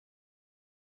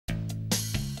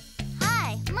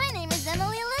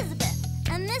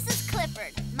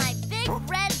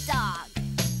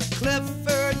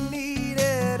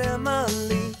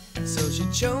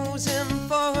him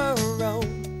for her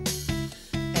own.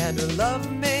 And her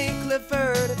love made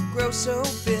Clifford grow so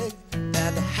big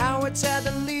that the Howards had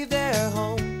to leave their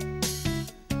home.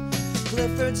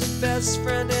 Clifford's the best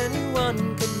friend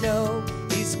anyone could know.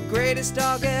 He's the greatest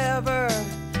dog ever,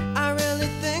 I really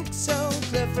think so.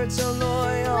 Clifford's so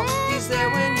loyal, he's there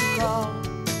when you call.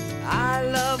 I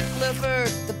love Clifford,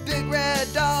 the big red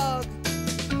dog.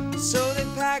 So they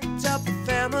packed up a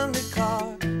family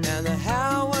car, and the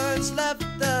Howards left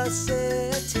the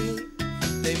city.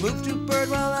 They moved to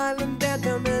Birdwell Island and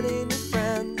their many new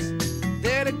friends,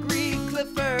 there to greet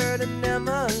Clifford and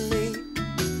Emily.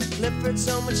 Clifford's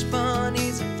so much fun,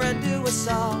 he's a friend to us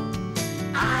all.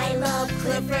 I love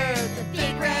Clifford, the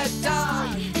big red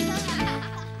dog.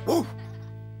 Woo!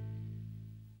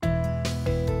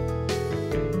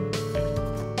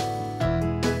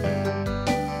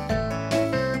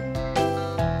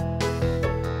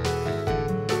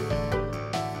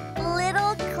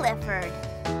 Little Clifford.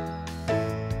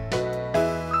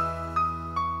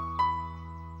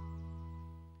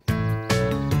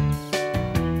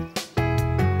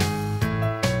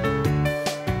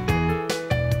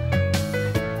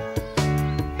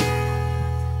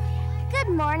 Good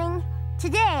morning.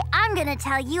 Today, I'm gonna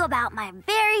tell you about my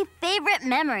very favorite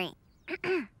memory.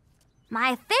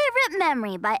 My Favorite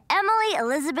Memory by Emily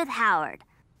Elizabeth Howard.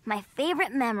 My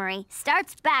favorite memory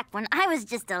starts back when I was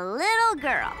just a little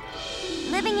girl,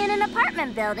 living in an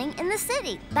apartment building in the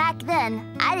city. Back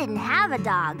then, I didn't have a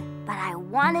dog, but I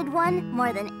wanted one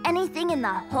more than anything in the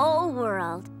whole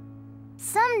world.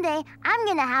 Someday, I'm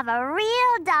gonna have a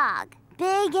real dog,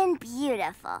 big and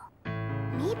beautiful.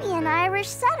 Maybe an Irish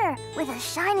setter with a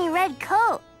shiny red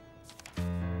coat.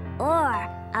 Or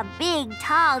a big,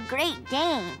 tall Great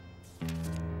Dane.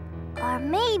 Or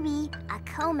maybe a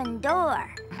Komondor.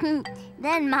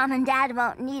 Then Mom and Dad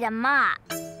won't need a mop.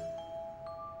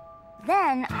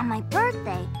 Then, on my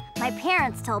birthday, my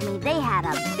parents told me they had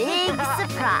a big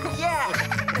surprise.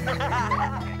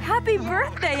 Happy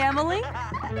birthday, Emily.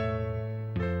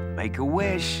 Make a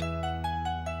wish.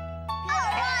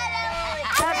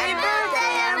 Happy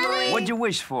birthday, Emily! What'd you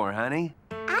wish for, honey?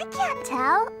 I can't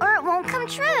tell, or it won't come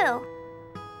true.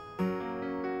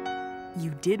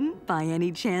 You didn't by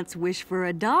any chance wish for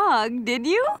a dog, did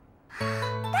you?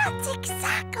 That's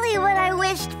exactly what I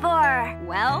wished for.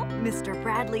 Well, Mr.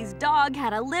 Bradley's dog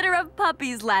had a litter of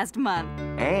puppies last month.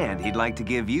 And he'd like to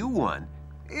give you one.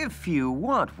 If you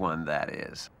want one, that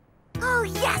is. Oh,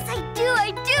 yes, I do.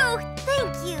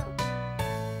 Thank you.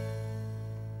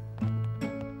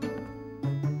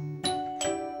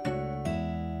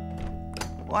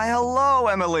 Why, hello,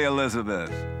 Emily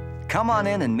Elizabeth. Come on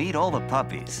in and meet all the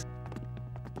puppies.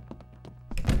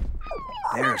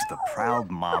 There's the proud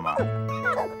mama.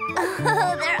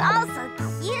 Oh, they're all so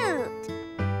cute.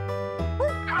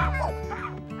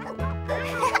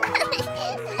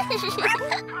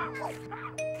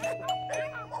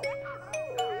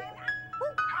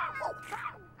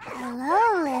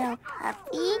 Hello, little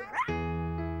puppy.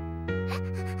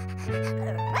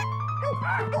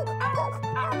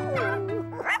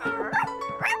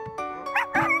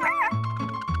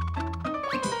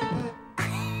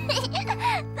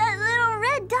 That little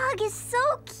red dog is so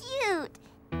cute.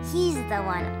 He's the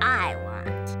one I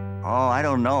want. Oh, I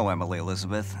don't know, Emily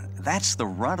Elizabeth. That's the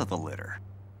runt of the litter.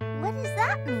 What does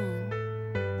that mean?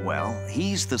 Well,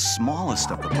 he's the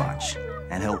smallest of the bunch,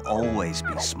 and he'll always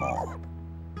be small.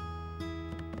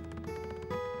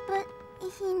 But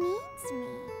he needs me.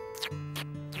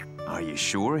 Are you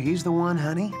sure he's the one,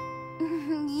 honey?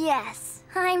 Yes,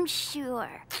 I'm sure.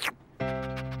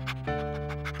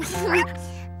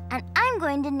 And I'm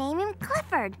going to name him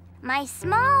Clifford, my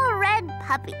small red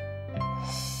puppy.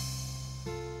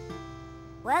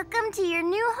 Welcome to your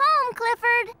new home,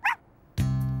 Clifford.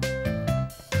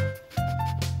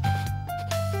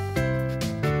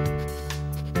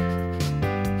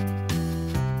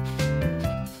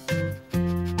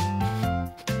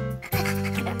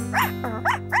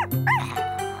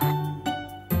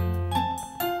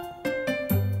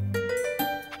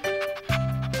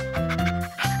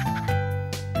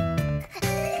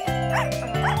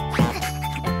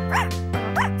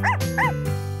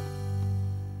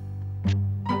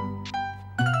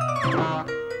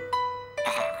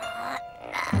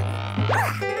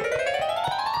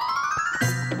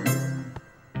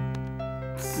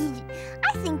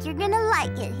 I think you're gonna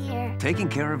like it here. Taking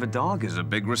care of a dog is a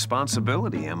big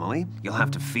responsibility, Emily. You'll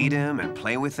have to feed him and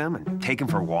play with him and take him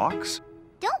for walks.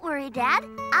 Don't worry, Dad.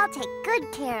 I'll take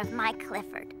good care of my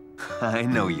Clifford. I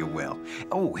know you will.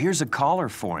 Oh, here's a collar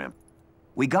for him.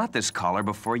 We got this collar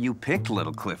before you picked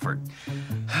little Clifford.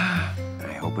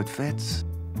 I hope it fits.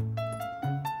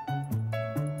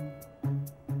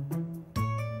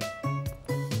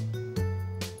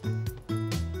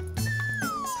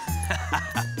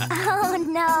 Oh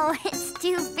no, it's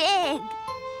too big.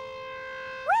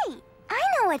 Wait, I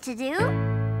know what to do.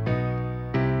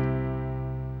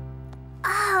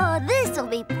 Oh, this will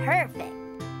be perfect.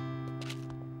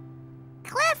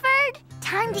 Clifford,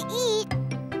 time to eat.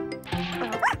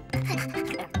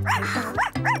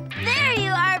 There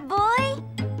you are, boy.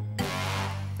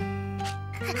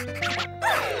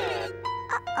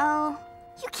 Uh-oh.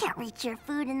 You can't reach your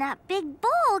food in that big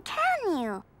bowl, can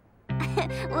you?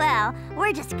 Well,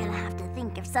 we're just gonna have to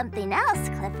think of something else,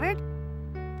 Clifford.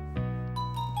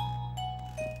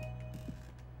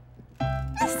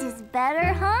 This is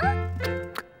better, huh?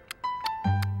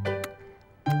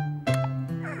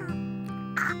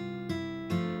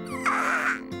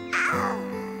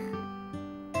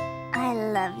 I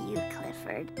love you,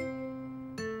 Clifford.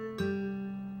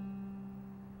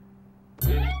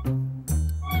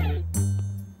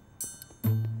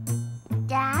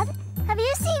 Dad, have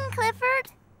you seen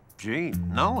Clifford? Gee,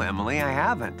 no, Emily, I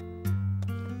haven't.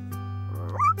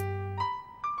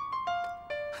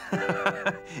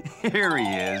 Here he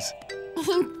is.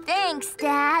 Thanks,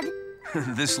 Dad.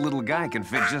 This little guy can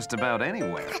fit just about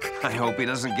anywhere. I hope he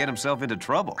doesn't get himself into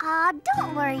trouble. Aw,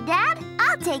 don't worry, Dad.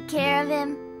 I'll take care of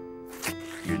him.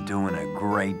 You're doing a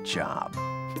great job.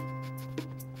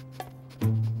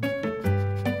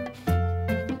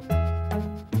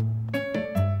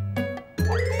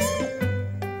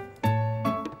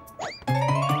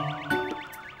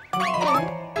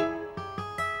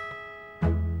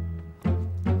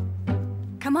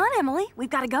 Come on, Emily. We've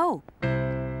got to go. But,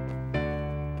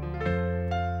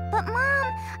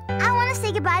 Mom, I want to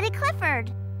say goodbye to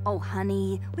Clifford. Oh,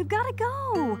 honey, we've got to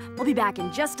go. We'll be back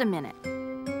in just a minute.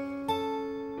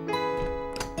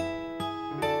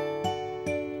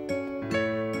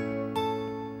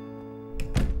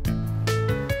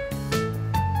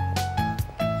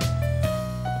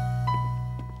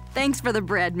 Thanks for the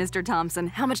bread, Mr. Thompson.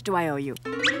 How much do I owe you?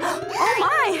 Oh,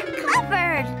 my!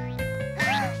 Clifford!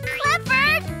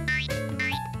 Clifford!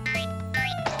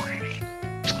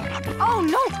 Oh,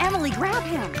 no, Emily, grab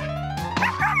him.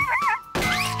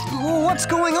 What's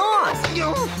going on?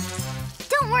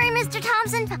 Don't worry, Mr.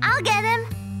 Thompson. I'll get him.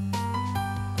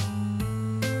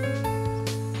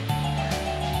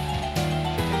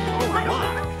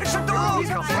 It's a dog!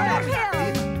 Grab him.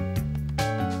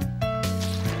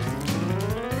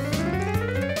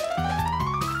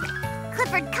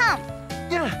 Clifford, come.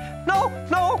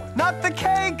 No, not the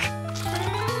cake!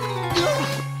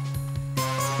 Oh.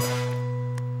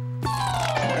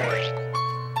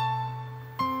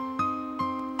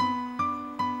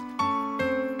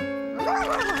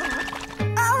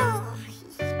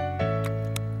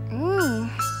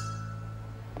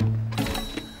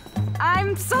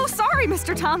 I'm so sorry,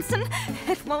 Mr. Thompson.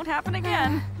 It won't happen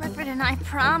again. Clifford and I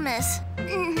promise.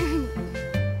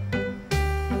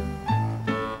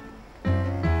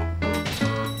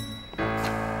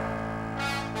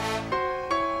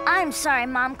 I'm sorry,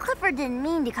 Mom. Clifford didn't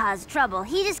mean to cause trouble.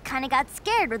 He just kind of got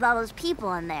scared with all those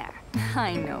people in there.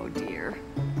 I know, dear.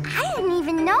 I didn't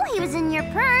even know he was in your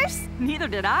purse. Neither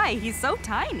did I. He's so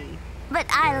tiny. But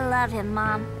I love him,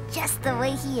 Mom, just the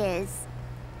way he is.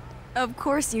 Of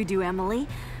course you do, Emily.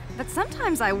 But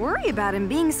sometimes I worry about him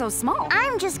being so small.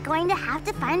 I'm just going to have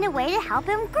to find a way to help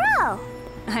him grow.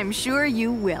 I'm sure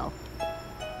you will.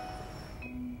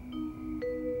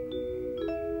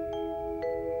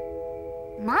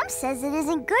 Mom says it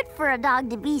isn't good for a dog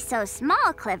to be so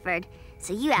small, Clifford.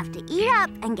 So you have to eat up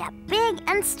and get big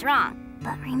and strong.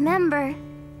 But remember,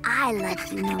 I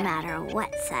love you no matter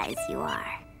what size you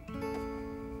are.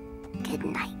 Good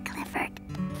night, Clifford.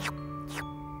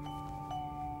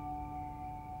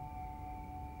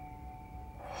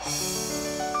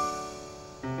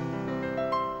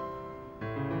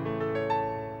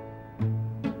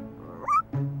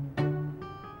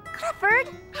 Clifford,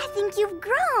 I think you've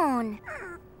grown.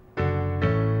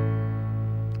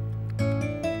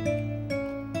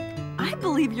 I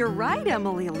believe you're right,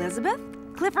 Emily Elizabeth.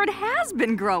 Clifford has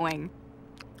been growing.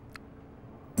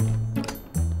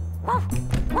 Whoa,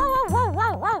 whoa, whoa,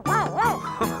 whoa, whoa, whoa,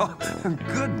 whoa.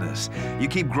 Goodness, you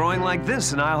keep growing like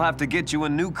this and I'll have to get you a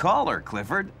new collar,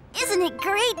 Clifford. Isn't it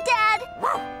great, Dad?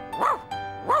 Whoa, whoa,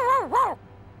 whoa, whoa, whoa.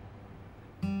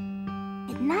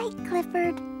 Good night,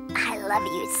 Clifford. I love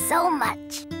you so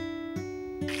much.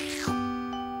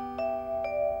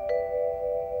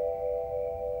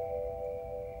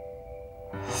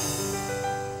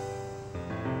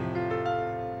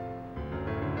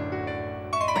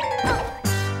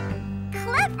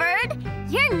 Clifford,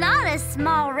 you're not a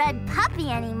small red puppy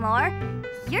anymore.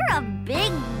 You're a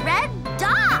big red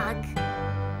dog.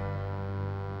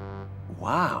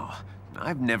 Wow,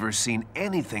 I've never seen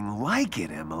anything like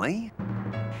it, Emily.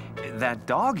 That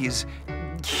dog is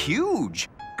huge.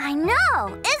 I know!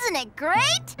 Isn't it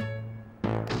great?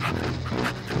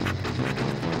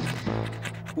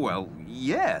 Well,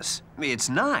 yes, it's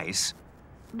nice.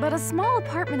 But a small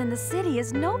apartment in the city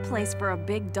is no place for a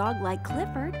big dog like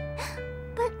Clifford.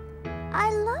 But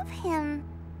I love him.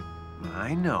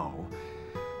 I know.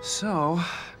 So,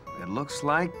 it looks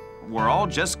like we're all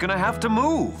just gonna have to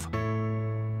move.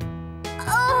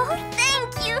 Oh,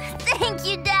 thank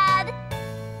you, Dad.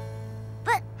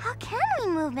 But how can we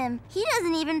move him? He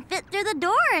doesn't even fit through the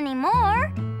door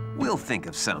anymore. We'll think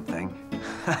of something.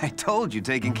 I told you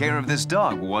taking care of this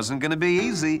dog wasn't gonna be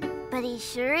easy. But he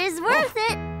sure is worth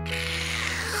it.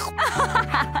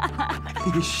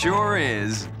 He sure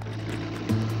is.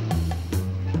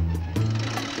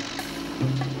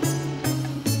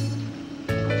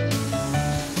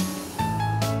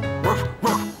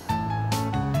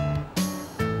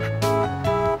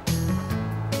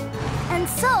 And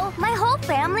so, my whole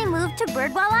family moved to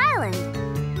Birdwell Island.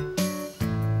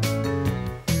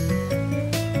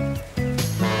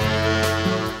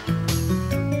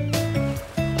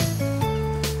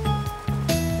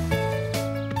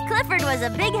 Clifford was a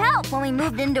big help when we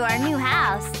moved into our new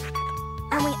house.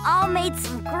 And we all made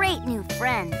some great new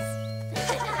friends.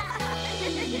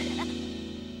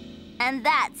 And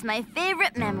that's my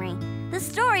favorite memory, the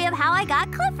story of how I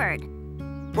got Clifford.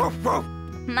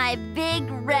 My big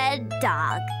red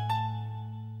dog.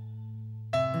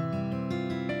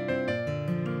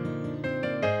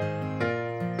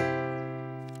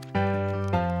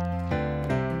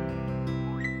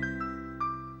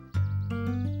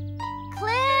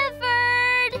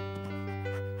 Clifford!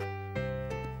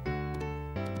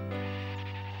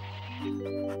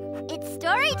 It's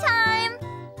story time!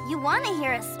 You want to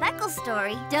hear a Speckle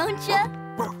story, don't you?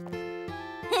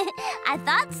 I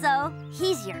thought so.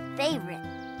 He's your favorite.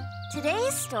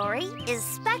 Today's story is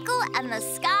Speckle and the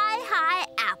Sky-High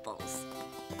Apples.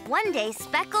 One day,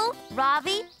 Speckle,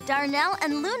 Ravi, Darnell,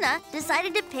 and Luna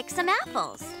decided to pick some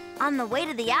apples. On the way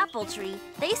to the apple tree,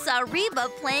 they saw Reba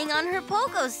playing on her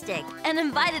pogo stick and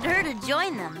invited her to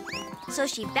join them. So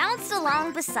she bounced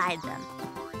along beside them.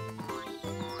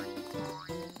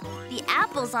 The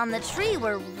apples on the tree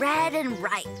were red and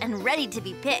ripe and ready to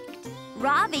be picked.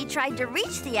 Ravi tried to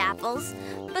reach the apples,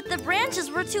 but the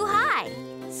branches were too high.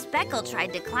 Speckle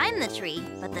tried to climb the tree,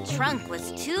 but the trunk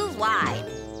was too wide.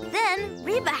 Then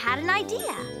Reba had an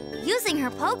idea. Using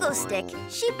her pogo stick,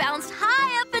 she bounced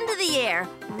high up into the air,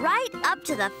 right up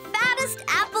to the fattest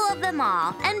apple of them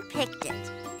all, and picked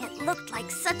it. It looked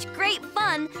like such great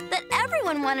fun that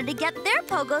everyone wanted to get their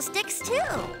pogo sticks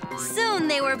too. Soon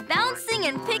they were bouncing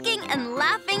and picking and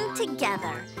laughing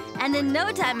together. And in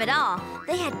no time at all,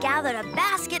 they had gathered a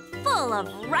basket full of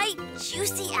ripe,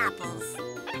 juicy apples.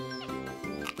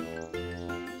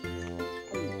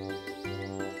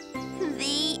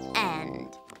 The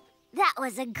end. That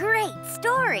was a great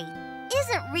story.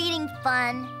 Isn't reading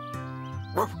fun?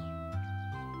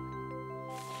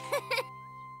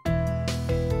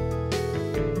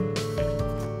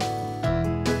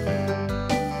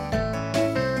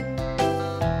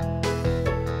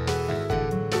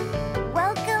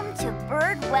 Welcome to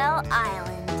Birdwell Island.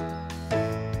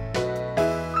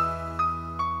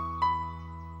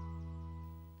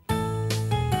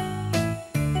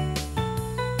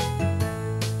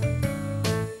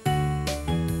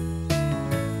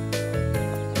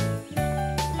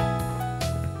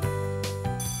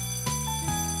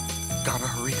 Gotta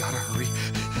hurry, gotta hurry.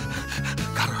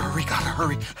 Gotta hurry, gotta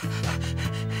hurry.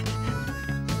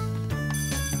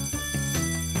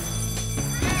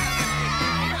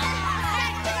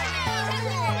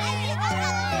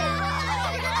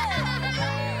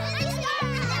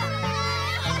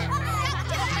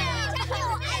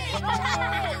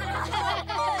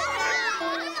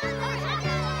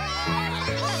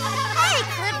 Hey,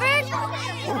 Clifford!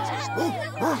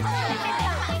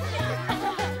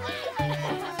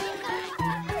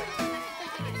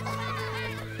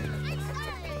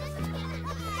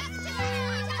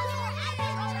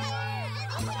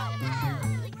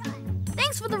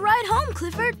 Thanks for the ride home,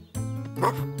 Clifford.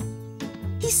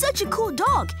 He's such a cool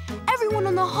dog. Everyone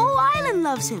on the whole island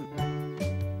loves him.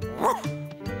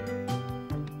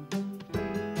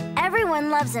 Everyone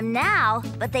loves him now,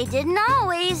 but they didn't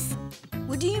always.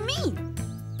 What do you mean?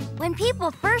 When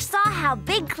people first saw how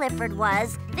big Clifford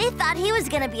was, they thought he was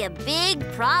gonna be a big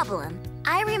problem.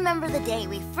 I remember the day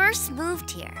we first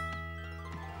moved here.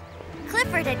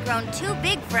 Clifford had grown too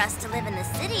big for us to live in the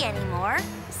city anymore,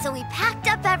 so we packed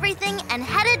up everything and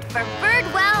headed for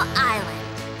Birdwell Island.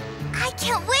 I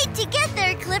can't wait to get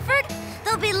there, Clifford.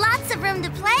 There'll be lots of room to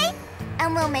play,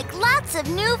 and we'll make lots of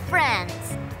new friends.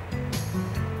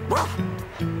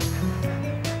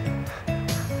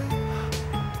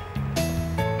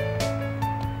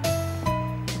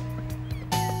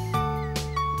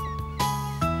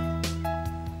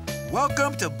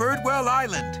 Welcome to Birdwell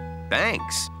Island.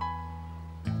 Thanks.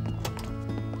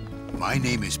 My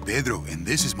name is Pedro, and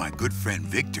this is my good friend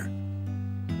Victor.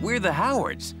 We're the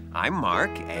Howards. I'm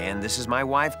Mark, and this is my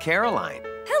wife, Caroline.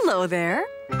 Hello there.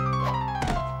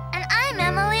 And I'm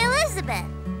Emily Elizabeth.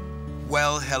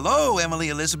 Well, hello, Emily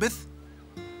Elizabeth.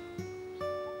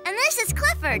 And this is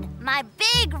Clifford, my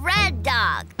big red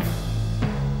dog.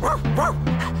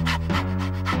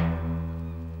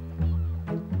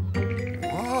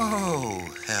 Whoa,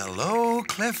 hello,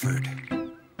 Clifford.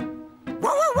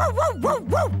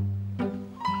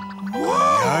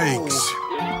 Yikes.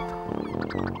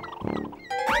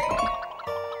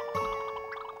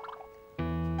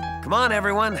 Come on,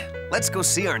 everyone. Let's go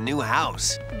see our new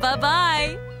house.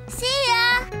 Bye-bye. See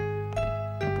ya!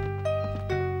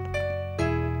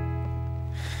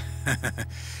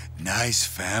 Nice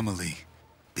family.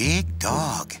 Big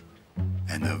dog.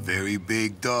 And a very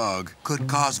big dog could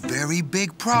cause very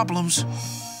big problems.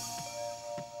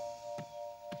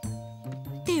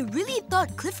 They really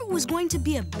thought Clifford was going to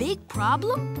be a big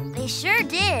problem? They sure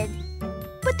did.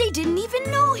 But they didn't even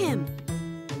know him.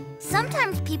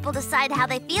 Sometimes people decide how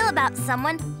they feel about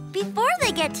someone before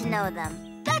they get to know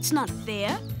them. That's not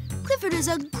fair. Clifford is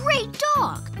a great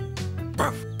dog.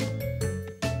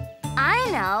 I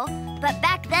know, but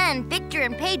back then, Victor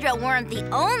and Pedro weren't the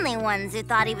only ones who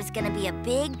thought he was going to be a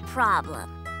big problem.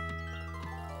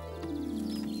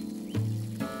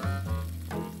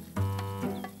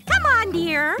 Come on,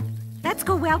 dear. Let's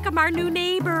go welcome our new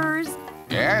neighbors.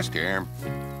 Yes, dear.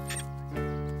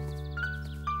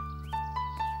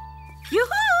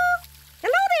 Yoo-hoo!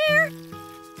 Hello there.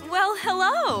 Well,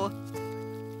 hello.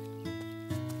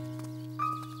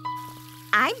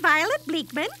 I'm Violet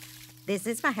Bleakman. This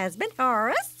is my husband,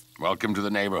 Horace. Welcome to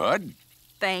the neighborhood.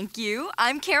 Thank you.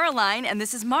 I'm Caroline, and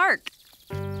this is Mark.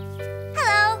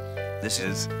 Hello. This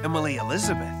is Emily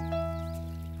Elizabeth.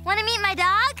 Want to meet my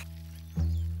dog?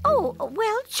 Oh,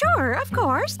 well, sure, of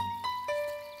course.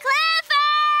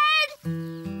 Clifford!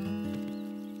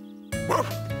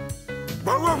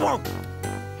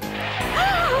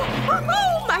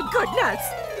 Oh, my goodness.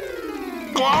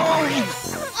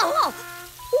 Oh,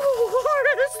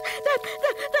 Horace,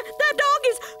 that dog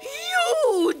is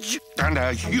huge. And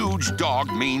a huge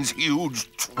dog means huge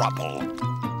trouble.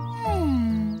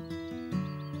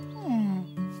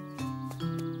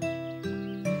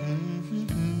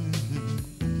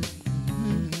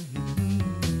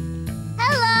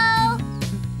 Hello.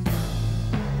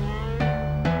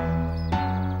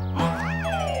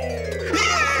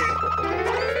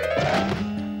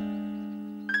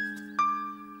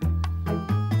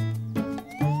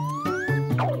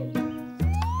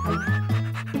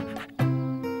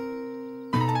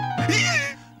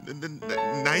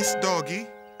 Nice doggy.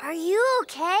 Are you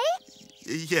okay?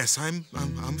 Yes, I'm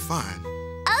fine.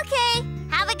 Okay.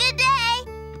 Have a good day.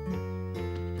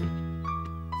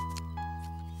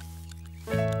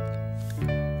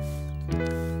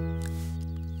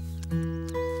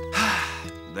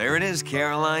 There it is,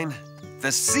 Caroline.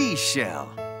 The seashell.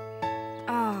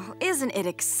 Oh, isn't it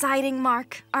exciting,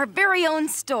 Mark? Our very own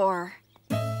store.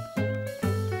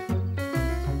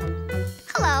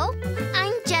 Hello.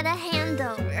 I'm Jetta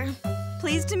Handover.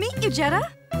 Pleased to meet you, Jetta.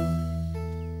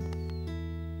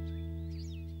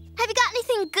 Have you got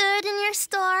anything good in your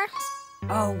store?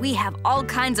 Oh, we have all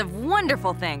kinds of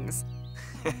wonderful things.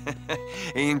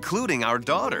 Including our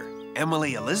daughter,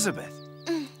 Emily Elizabeth.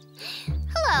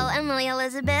 Hello, Emily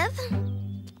Elizabeth.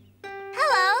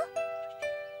 Hello.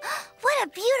 What a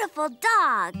beautiful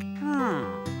dog.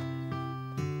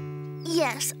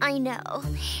 Yes, I know.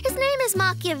 His name is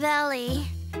Machiavelli.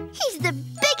 He's the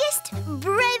biggest,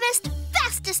 bravest,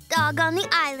 fastest dog on the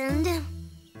island.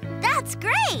 That's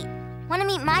great. Want to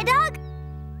meet my dog?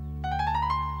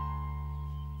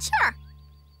 Sure.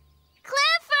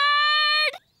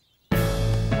 Clifford!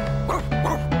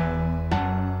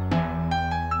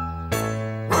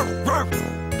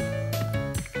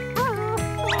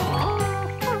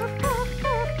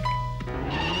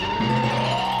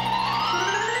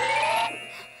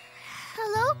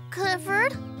 Hello,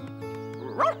 Clifford.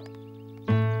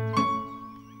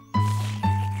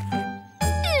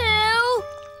 Ew!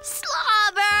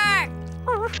 Slobber!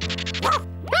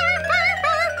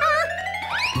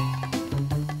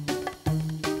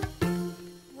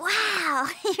 Wow,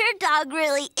 your dog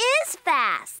really is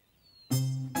fast.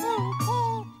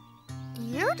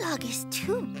 Your dog dog is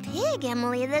too big,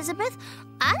 Emily Elizabeth.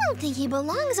 I don't think he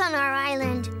belongs on our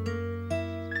island.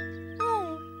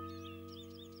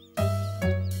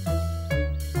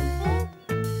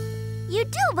 You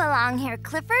do belong here,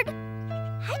 Clifford.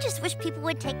 I just wish people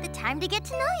would take the time to get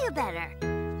to know you better.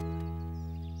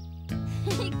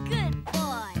 Good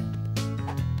boy.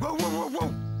 Whoa, whoa, whoa,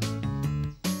 whoa.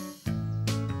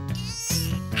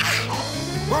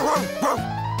 Whoa, whoa, whoa.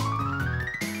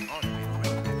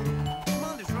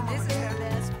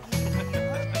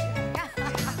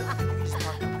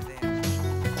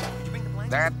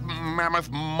 That mammoth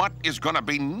mutt is gonna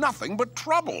be nothing but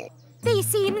trouble. They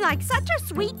seem like such a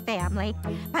sweet family,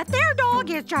 but their dog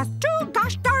is just too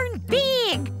gosh darn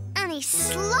big. And he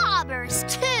slobbers,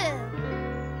 too.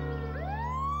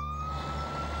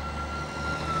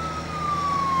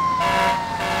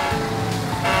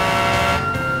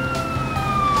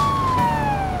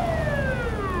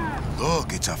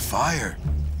 Look, it's a fire.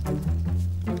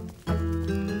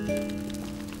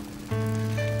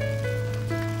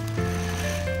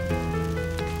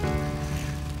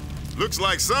 Looks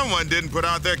like someone didn't put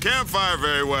out their campfire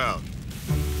very well.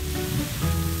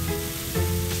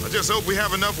 I just hope we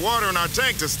have enough water in our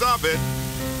tank to stop it.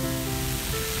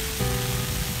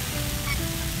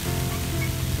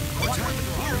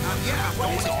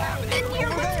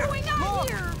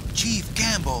 Chief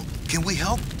Gamble, can we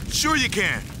help? Sure you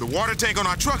can. The water tank on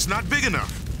our truck's not big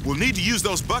enough. We'll need to use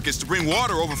those buckets to bring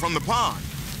water over from the pond.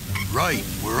 Right,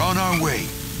 we're on our way.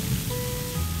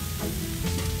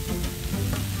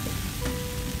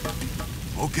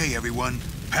 Okay, everyone,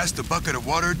 pass the bucket of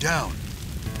water down.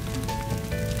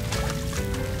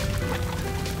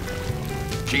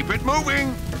 Keep it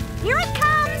moving. Here it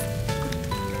comes.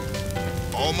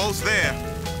 Almost there.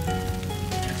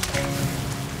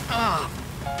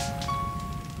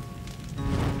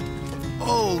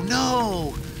 Oh,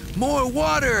 no! More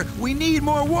water! We need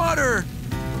more water!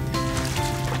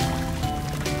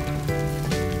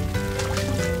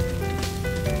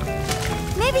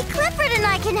 Maybe Clifford and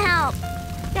I can help.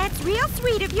 That's real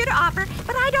sweet of you to offer,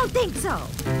 but I don't think so.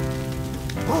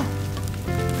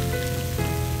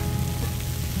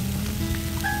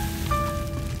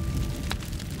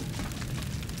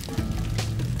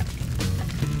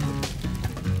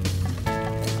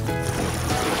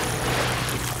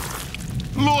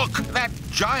 Look, that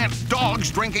giant dog's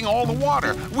drinking all the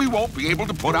water. We won't be able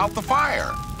to put out the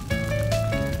fire.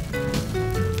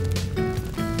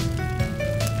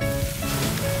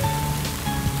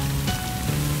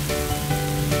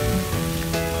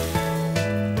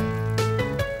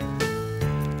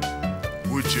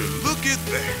 Would you look at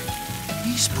that?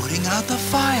 He's putting out the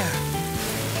fire.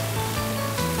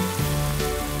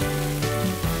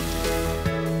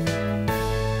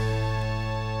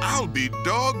 I'll be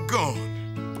doggone.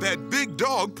 That big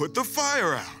dog put the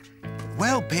fire out.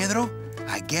 Well, Pedro,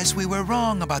 I guess we were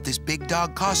wrong about this big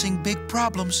dog causing big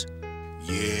problems.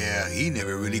 Yeah, he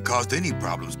never really caused any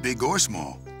problems, big or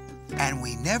small. And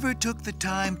we never took the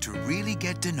time to really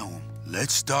get to know him.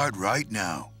 Let's start right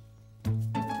now.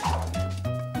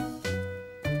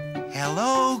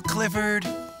 Hello, Clifford.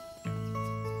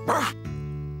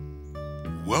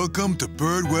 Welcome to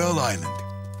Birdwell Island.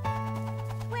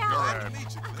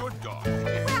 You're a good dog.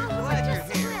 Glad you're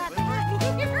here.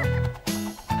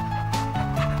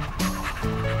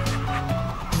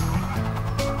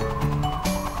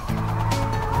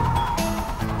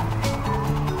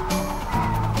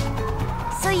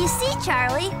 So you see,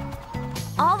 Charlie,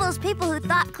 all those people who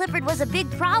thought Clifford was a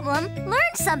big problem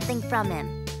learned something from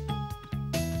him.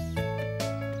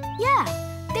 Yeah,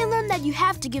 they learned that you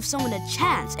have to give someone a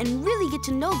chance and really get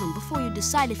to know them before you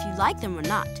decide if you like them or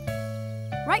not.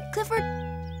 Right, Clifford?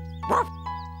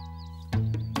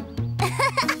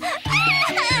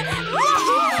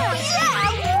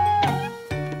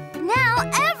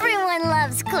 Now everyone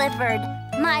loves Clifford,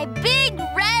 my big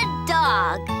red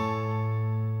dog.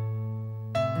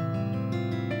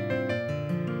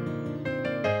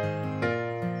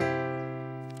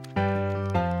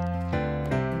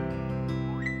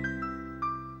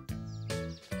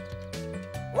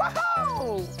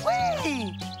 Whoa!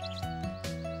 Whee!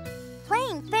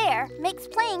 Playing fair makes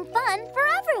playing fun for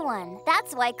everyone.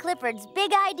 That's why Clifford's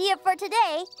big idea for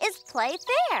today is play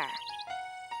fair.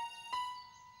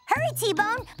 Hurry,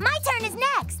 T-Bone. My turn is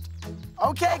next.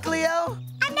 Okay, Cleo.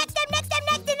 I'm next, and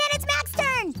then it's Max's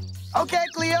turn. Okay,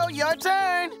 Cleo, your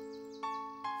turn.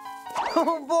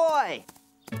 Oh, boy.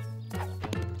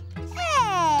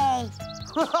 Hey!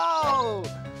 Whoa!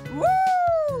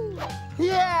 Woo!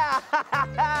 Yeah!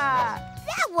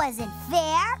 That wasn't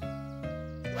fair.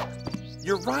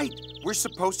 You're right. We're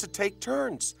supposed to take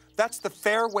turns. That's the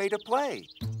fair way to play.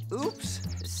 Oops.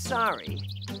 sorry.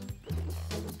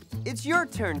 It's your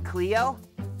turn, Cleo.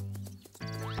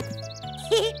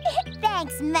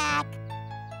 Thanks, Mac.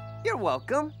 You're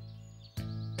welcome.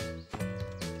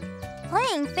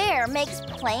 Playing fair makes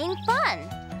playing fun.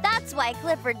 That's why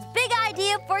Clifford's big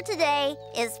idea for today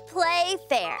is play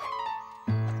fair.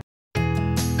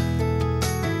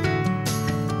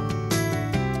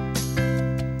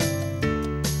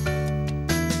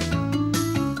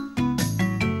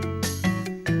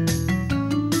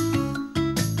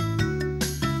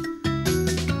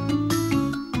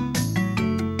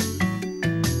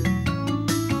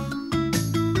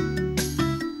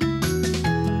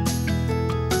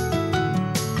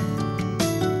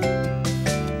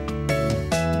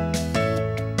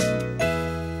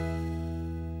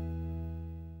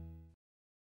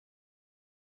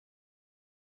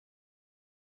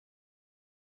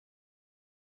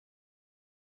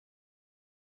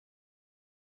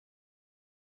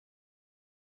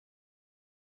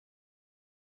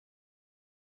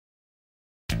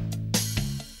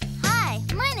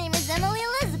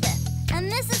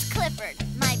 Clifford,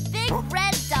 my big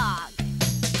red dog.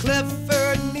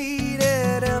 Clifford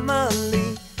needed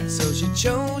Emily, so she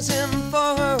chose him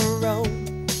for her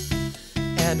own.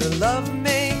 And her love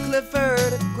made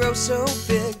Clifford grow so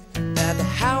big that the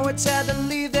Howards had to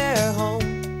leave their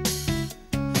home.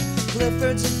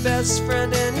 Clifford's the best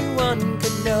friend anyone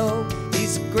could know.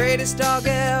 He's the greatest dog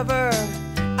ever,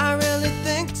 I really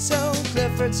think so.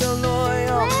 Clifford's so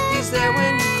loyal, he's there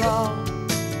when you call.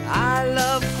 I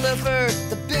love Clifford,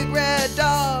 the big red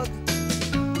dog.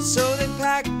 So they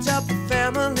packed up a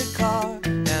family car,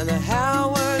 and the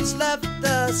Howards left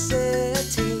the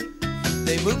city.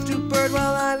 They moved to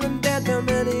Birdwell Island and found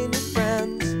many new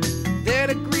friends there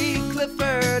to greet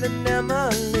Clifford and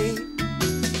Emily.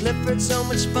 Clifford's so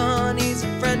much fun, he's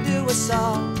a friend to us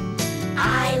all.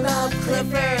 I love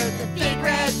Clifford, the big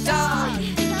red dog.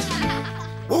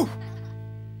 Woo!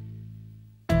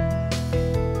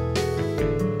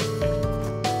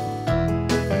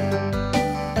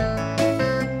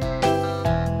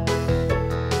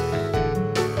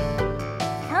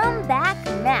 Come back,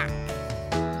 Mac.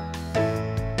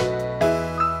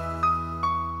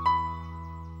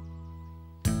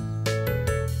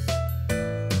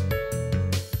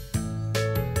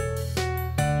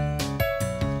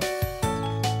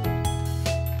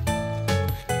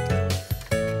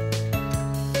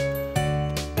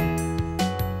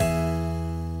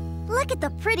 Look at the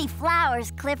pretty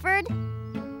flowers, Clifford.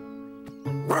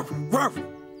 Ruff, ruff.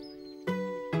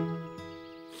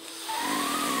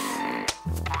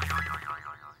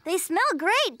 They smell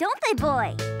great, don't they,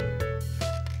 boy?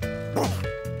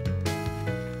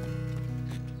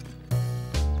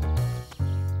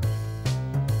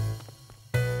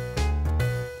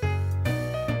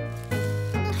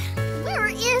 Where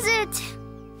is it?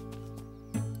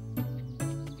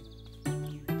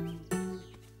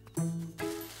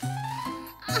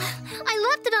 I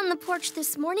left it on the porch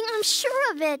this morning, I'm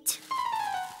sure of it.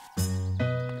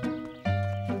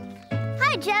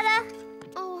 Hi, Jetta.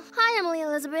 Oh, hi, Emily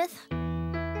Elizabeth.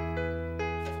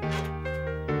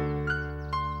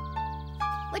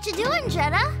 What you doing,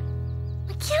 Jetta?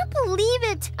 I can't believe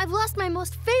it. I've lost my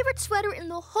most favorite sweater in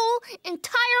the whole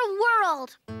entire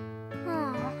world.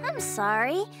 Oh, I'm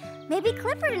sorry. Maybe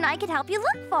Clifford and I could help you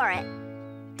look for it.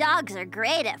 Dogs are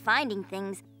great at finding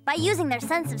things by using their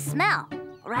sense of smell.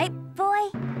 Right, boy?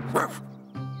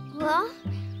 Well,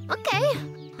 okay.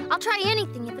 I'll try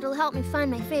anything if it'll help me find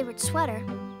my favorite sweater.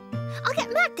 I'll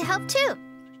get Mac to help, too.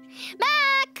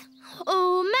 Mac!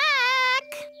 Oh, Mac!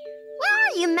 Where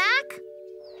are you, Mac?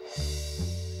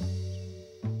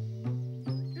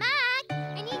 Mac,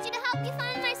 I need you to help me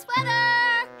find my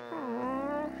sweater.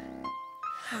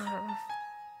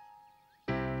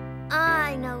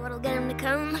 I know what'll get him to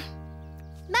come.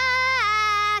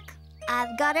 Mac!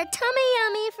 I've got a tummy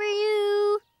yummy for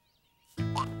you.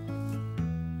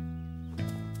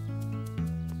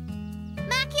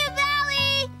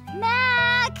 Machiavelli!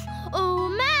 Mac! Oh,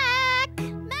 Mac!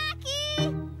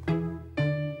 Mackie!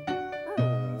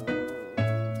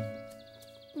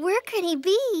 Where could he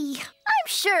be? I'm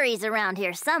sure he's around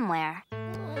here somewhere.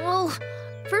 Oh,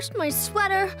 first my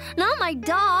sweater, now my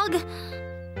dog.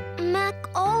 Mac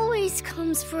always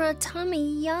comes for a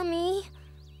tummy yummy.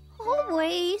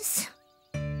 Always.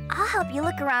 I'll help you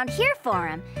look around here for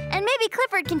him, and maybe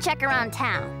Clifford can check around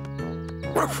town.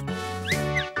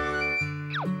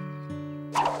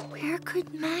 Where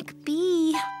could Mac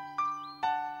be?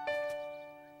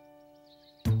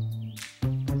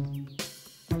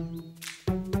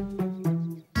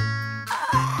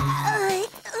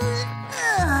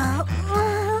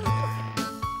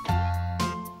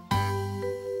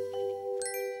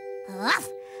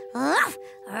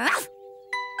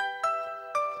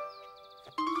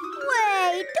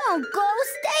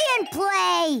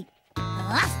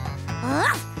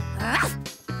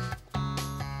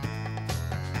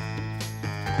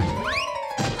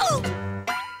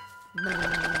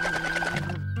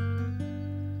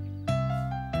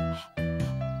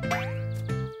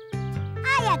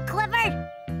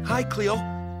 Hi, Cleo.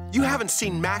 You haven't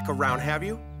seen Mac around, have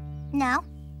you? No.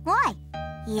 Why?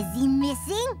 Is he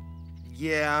missing?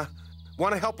 Yeah.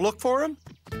 Want to help look for him?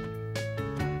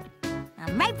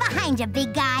 I'm right behind you,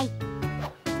 big guy.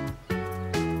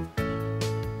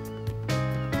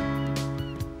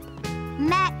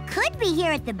 Mac could be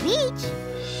here at the beach.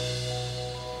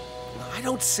 I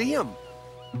don't see him.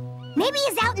 Maybe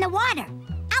he's out in the water.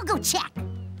 I'll go check.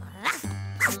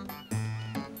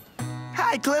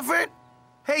 Hi, Clifford.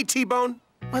 Hey, T-Bone.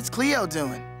 What's Cleo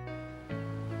doing?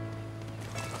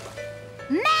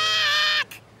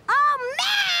 Mac! Oh,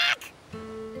 Mac!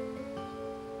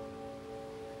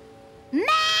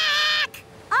 Mac!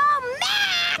 Oh,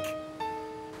 Mac!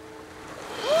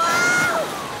 Whoa!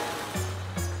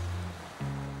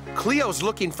 Cleo's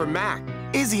looking for Mac.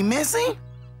 Is he missing?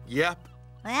 Yep.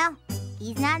 Well,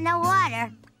 he's not in the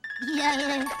water.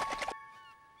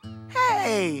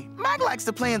 Hey, Mac likes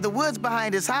to play in the woods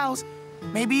behind his house.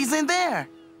 Maybe he's in there.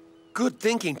 Good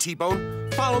thinking,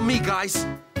 T-Bone. Follow me, guys.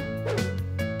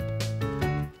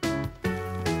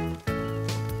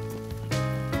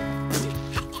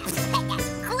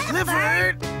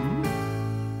 Clifford!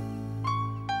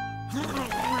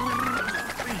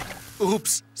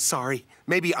 Oops, sorry.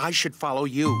 Maybe I should follow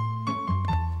you.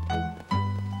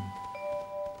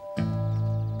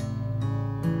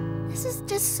 This is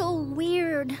just so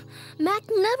weird. Mac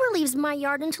never leaves my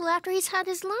yard until after he's had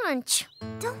his lunch.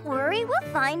 Don't worry,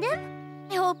 we'll find him.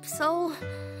 I hope so.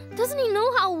 Doesn't he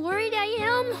know how worried I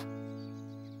am?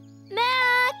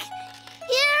 Mac!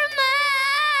 Here,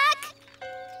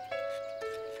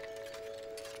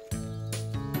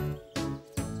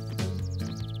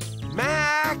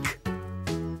 Mac! Mac!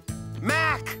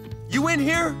 Mac! You in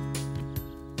here?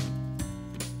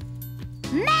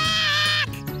 Mac!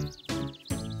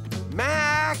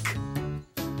 Mac!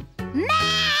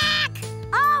 Mac!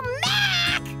 Oh,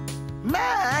 Mac!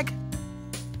 Mac!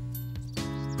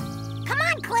 Come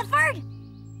on, Clifford.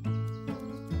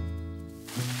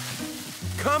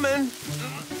 Coming.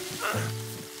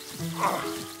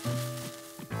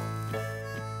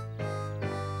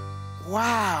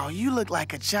 Wow, you look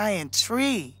like a giant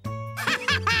tree.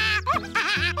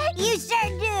 You sure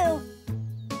do.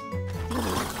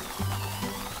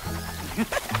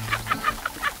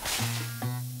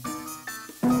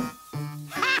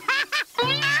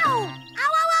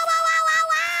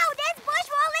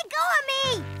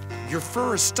 Your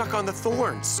fur is stuck on the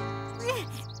thorns.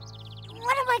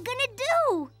 What am I gonna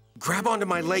do? Grab onto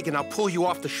my leg and I'll pull you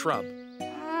off the shrub.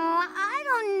 I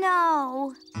don't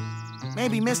know.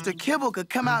 Maybe Mr. Kibble could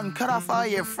come out and cut off all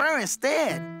your fur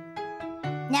instead.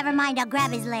 Never mind, I'll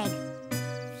grab his leg.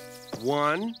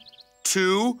 1,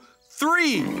 2,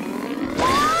 3.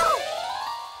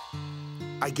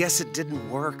 I guess it didn't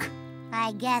work.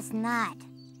 I guess not.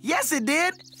 Yes, it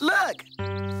did. Look.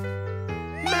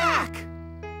 Mac!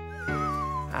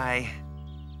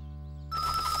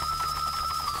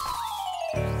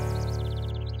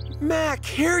 Mac,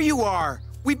 here you are.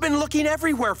 We've been looking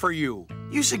everywhere for you.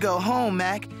 You should go home,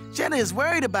 Mac. Jetta is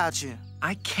worried about you.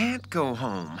 I can't go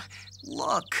home.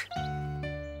 Look.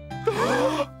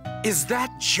 Is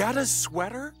that Jetta's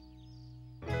sweater?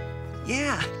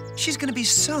 Yeah, she's gonna be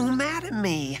so mad at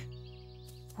me.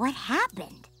 What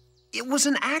happened? It was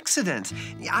an accident.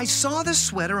 I saw the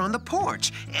sweater on the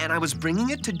porch, and I was bringing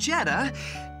it to Jetta,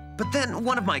 but then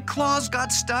one of my claws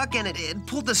got stuck, and it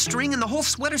pulled the string, and the whole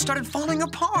sweater started falling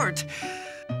apart.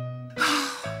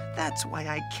 That's why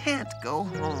I can't go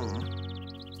home.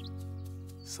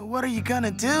 So what are you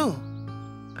gonna do?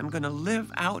 I'm gonna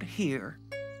live out here.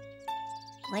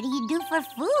 What do you do for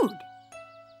food?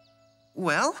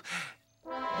 Well...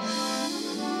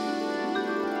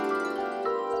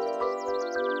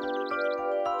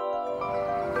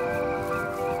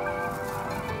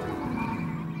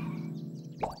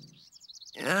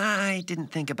 I didn't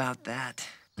think about that.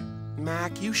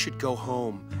 Mac, you should go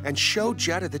home and show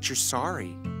Jetta that you're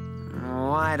sorry.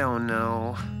 Oh, I don't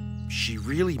know. She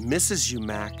really misses you,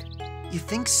 Mac. You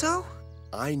think so?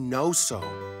 I know so.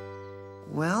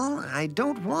 Well, I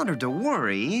don't want her to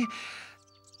worry.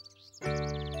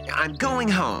 I'm going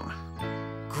home.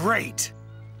 Great.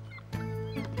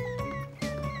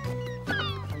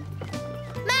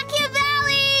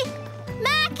 Machiavelli!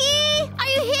 Mackie! Are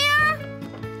you here?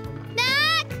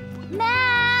 Mac!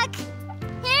 Mac!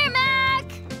 Here, Mac!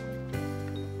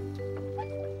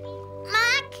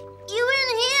 Mac, you in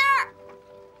here?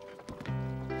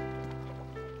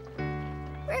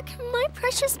 Where can my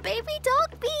precious baby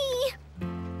dog be?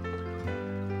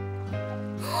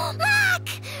 Mac!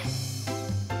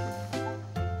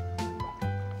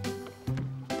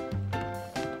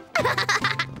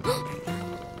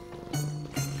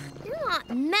 You're not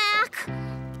Mac.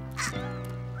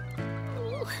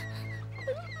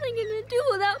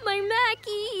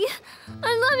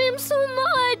 so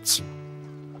much.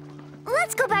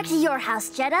 Let's go back to your house,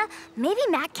 Jetta. Maybe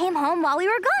Mac came home while we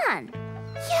were gone.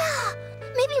 Yeah,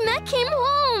 maybe Mac came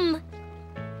home.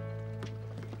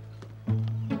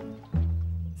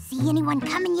 See anyone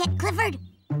coming yet, Clifford?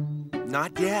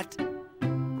 Not yet.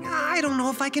 I don't know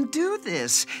if I can do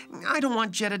this. I don't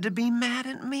want Jetta to be mad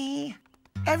at me.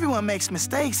 Everyone makes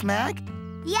mistakes, Mac.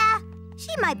 Yeah, she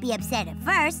might be upset at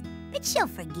first, but she'll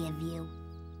forgive you.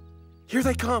 Here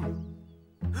they come.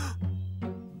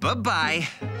 Bye-bye.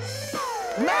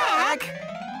 Mac!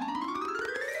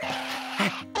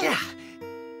 Yeah.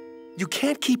 You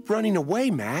can't keep running away,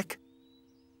 Mac.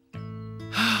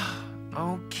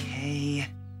 Okay.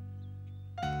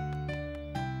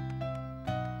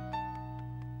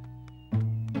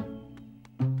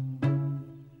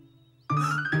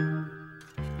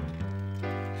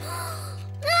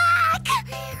 Mac!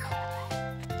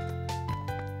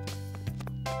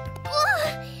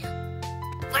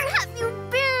 Where have you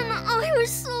been? Oh, I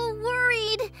was so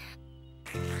worried.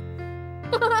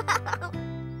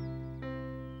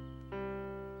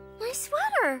 My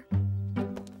sweater.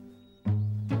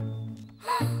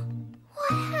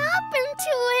 What happened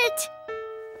to it?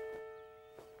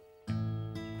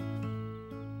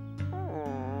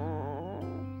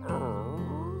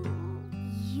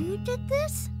 You did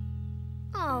this?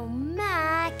 Oh,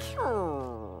 Mac.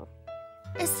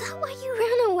 Is that why you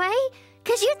ran away?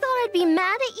 'Cause you thought I'd be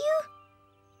mad at you?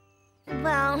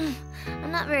 Well,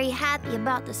 I'm not very happy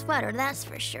about the sweater, that's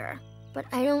for sure. But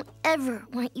I don't ever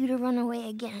want you to run away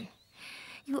again.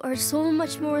 You are so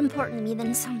much more important to me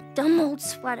than some dumb old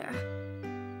sweater.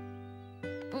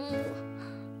 Oh,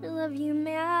 I love you,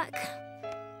 Mac.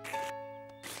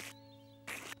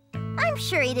 I'm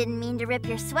sure he didn't mean to rip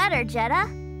your sweater, Jetta.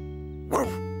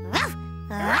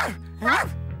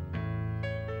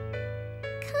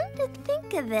 Come to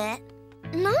think of it,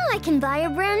 now I can buy a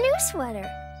brand new sweater.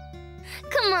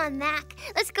 Come on, Mac.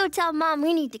 Let's go tell Mom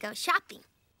we need to go shopping.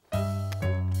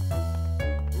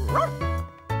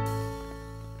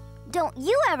 Don't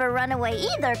you ever run away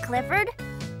either, Clifford.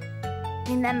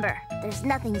 Remember, there's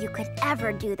nothing you could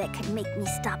ever do that could make me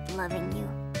stop loving you.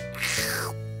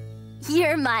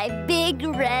 You're my big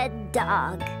red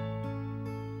dog.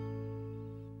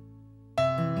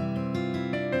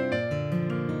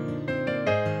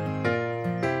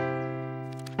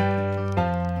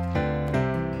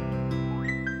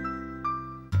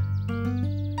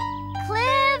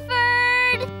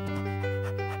 Clifford!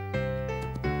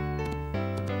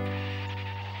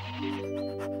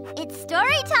 It's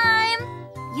story time!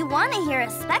 You want to hear a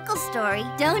Speckle story,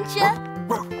 don't you?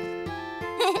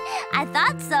 I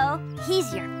thought so.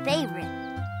 He's your favorite.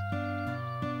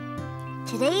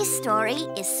 Today's story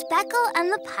is Speckle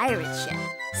and the Pirate Ship.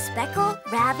 Speckle,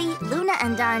 Ravi, Luna,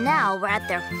 and Darnell were at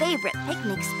their favorite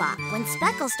picnic spot when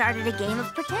Speckle started a game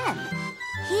of pretend.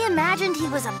 He imagined he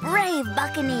was a brave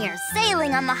buccaneer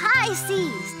sailing on the high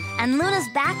seas, and Luna's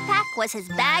backpack was his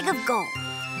bag of gold.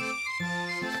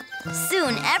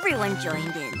 Soon, everyone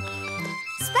joined in.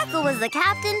 Speckle was the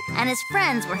captain, and his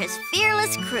friends were his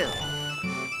fearless crew.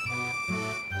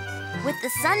 With the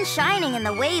sun shining and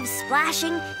the waves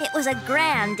splashing, it was a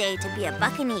grand day to be a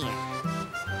buccaneer.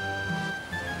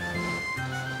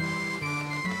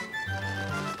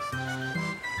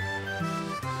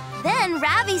 Then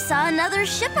Ravi saw another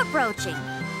ship approaching.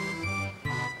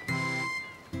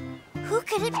 Who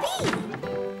could it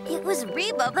be? It was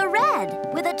Reba the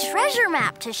Red, with a treasure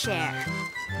map to share.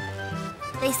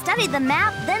 They studied the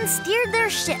map, then steered their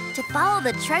ship to follow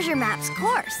the treasure map's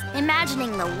course,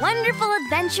 imagining the wonderful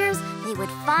adventures they would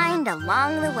find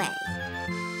along the way.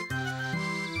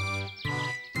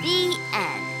 The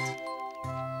end.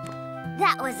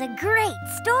 That was a great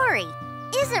story.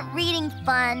 Isn't reading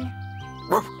fun?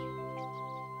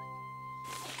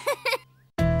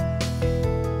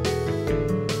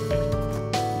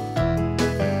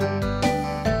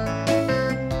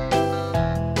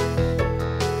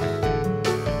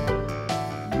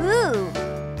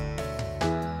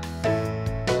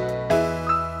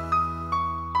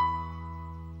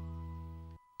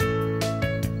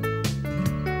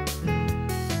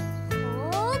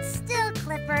 Hold still,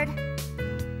 Clifford.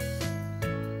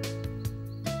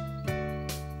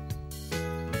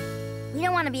 We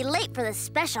don't want to be late for the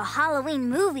special Halloween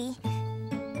movie.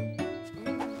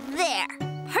 There,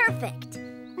 perfect.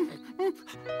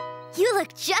 You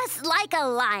look just like a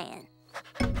lion.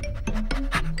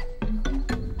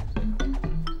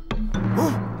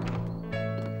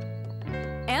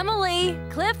 Emily,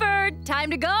 Clifford, time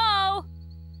to go.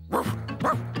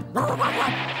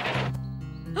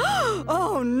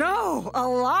 Oh no, a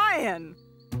lion!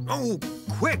 Oh,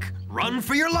 quick, run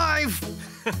for your life.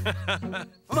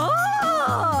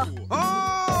 Oh!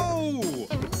 Oh!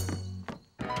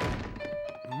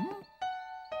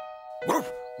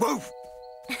 Woof, woof.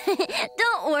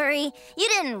 Don't worry. You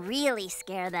didn't really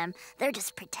scare them. They're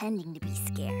just pretending to be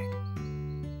scared.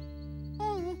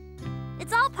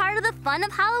 It's all part of the fun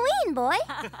of Halloween, boy.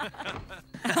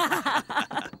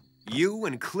 You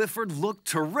and Clifford look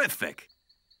terrific.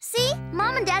 See?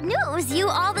 Mom and Dad knew it was you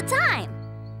all the time.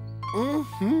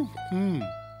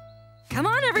 Come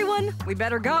on, everyone. We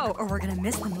better go, or we're gonna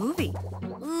miss the movie.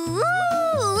 Ooh!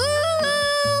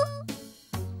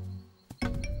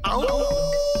 Oh,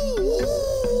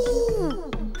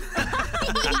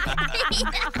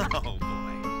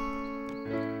 boy.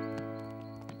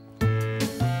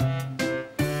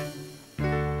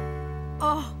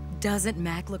 Oh, doesn't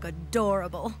Mac look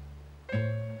adorable?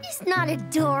 He's not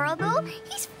adorable.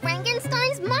 He's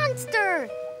Frankenstein's monster.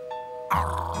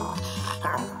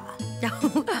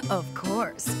 Of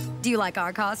course. Do you like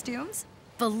our costumes?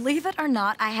 Believe it or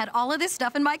not, I had all of this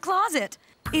stuff in my closet.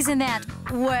 Isn't that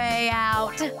way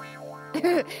out?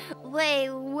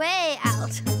 way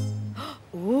out.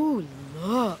 Ooh,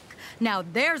 look. Now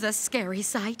there's a scary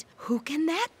sight. Who can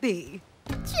that be?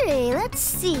 Gee, let's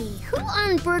see. Who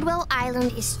on Birdwell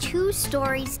Island is 2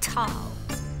 stories tall?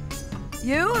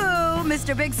 You,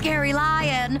 Mr. Big Scary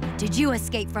Lion. Did you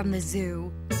escape from the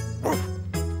zoo?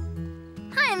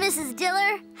 Hi, Mrs.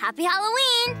 Diller. Happy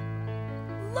Halloween.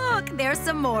 Look, there's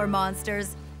some more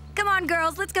monsters. Come on,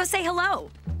 girls, let's go say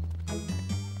hello.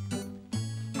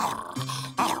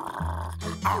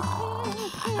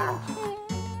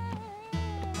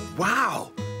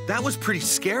 Wow, that was pretty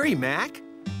scary, Mac.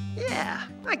 Yeah,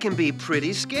 I can be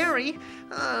pretty scary.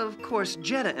 Of course,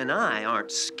 Jetta and I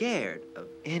aren't scared of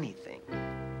anything.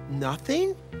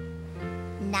 Nothing?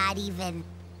 Not even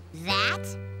that?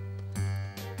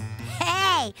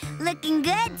 Hey, looking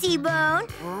good, T-Bone.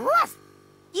 Woof!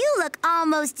 You look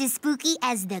almost as spooky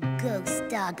as the ghost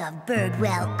dog of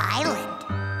Birdwell Island.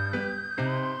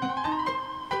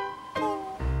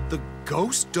 The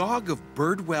ghost dog of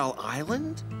Birdwell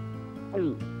Island?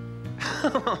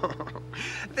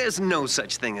 There's no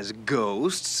such thing as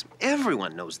ghosts.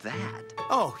 Everyone knows that.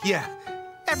 Oh, yeah.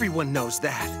 Everyone knows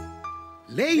that.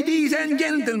 Ladies and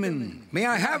gentlemen, may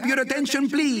I have your attention,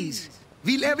 please?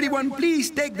 Will everyone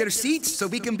please take their seats so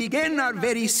we can begin our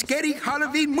very scary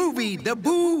Halloween movie, The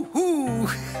Boo-Hoo?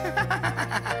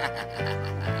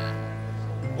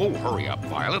 Oh, hurry up,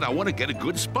 Violet. I want to get a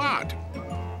good spot.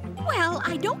 Well,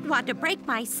 I don't want to break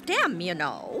my stem, you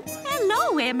know.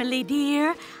 Hello, Emily,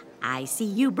 dear. I see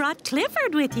you brought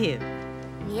Clifford with you.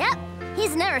 Yep,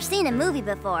 he's never seen a movie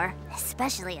before,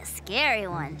 especially a scary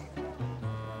one.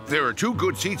 There are 2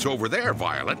 good seats over there,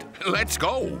 Violet. Let's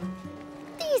go.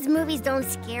 These movies don't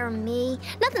scare me.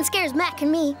 Nothing scares Mac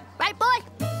and me. Right, boy?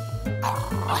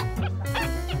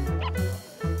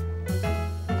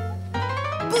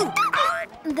 Boo!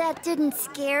 That didn't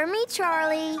scare me,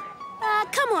 Charlie.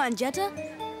 Come on, Jetta.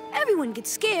 Everyone gets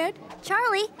scared.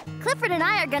 Charlie, Clifford and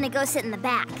I are gonna go sit in the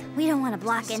back. We don't want to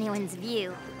block anyone's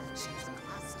view.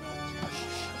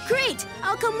 Great!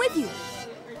 I'll come with you.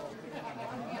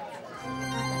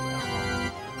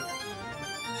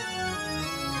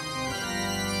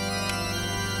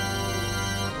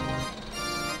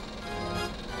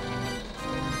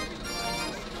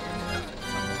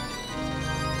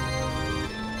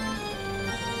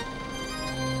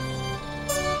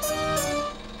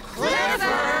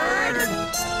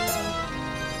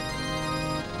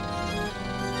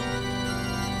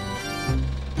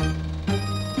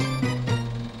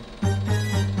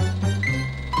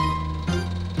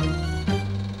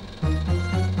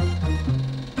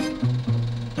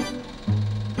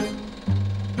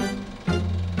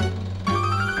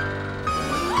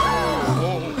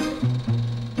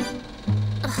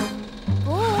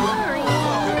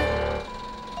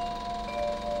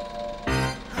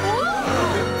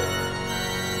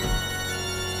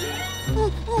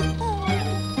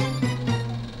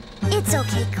 It's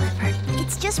okay, Clifford.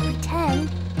 It's just pretend.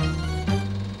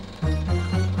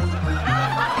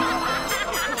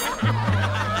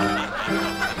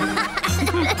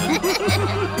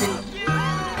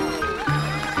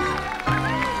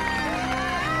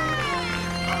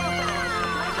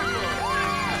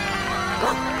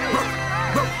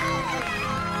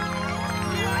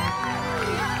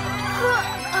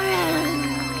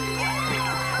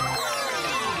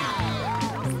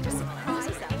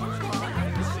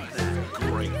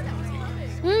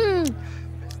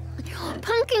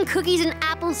 Pumpkin cookies and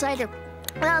apple cider.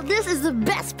 Well, this is the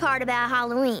best part about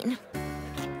Halloween.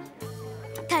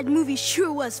 That movie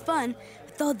sure was fun,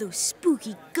 with all those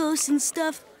spooky ghosts and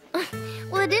stuff.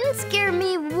 Well, it didn't scare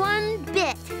me one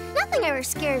bit. Nothing ever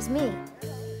scares me.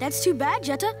 That's too bad,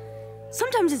 Jetta.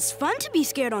 Sometimes it's fun to be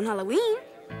scared on Halloween.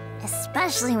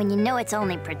 Especially when you know it's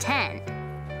only pretend.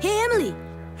 Hey, Emily,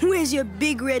 where's your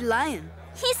big red lion?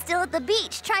 He's still at the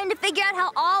beach trying to figure out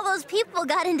how all those people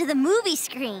got into the movie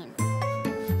screen.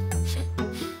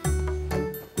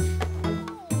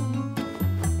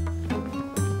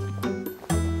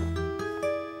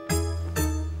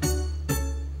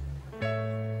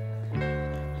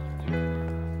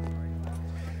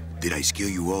 Did I scare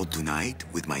you all tonight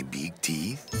with my big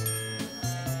teeth?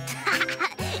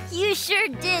 You sure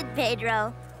did,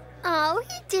 Pedro. Oh,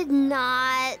 he did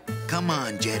not. Come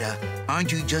on, Jetta.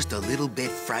 Aren't you just a little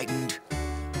bit frightened?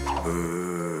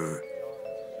 Not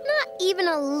even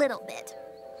a little bit.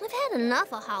 I've had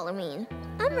enough of Halloween.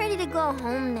 I'm ready to go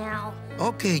home now.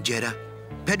 Okay, Jetta.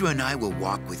 Pedro and I will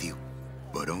walk with you.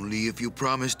 But only if you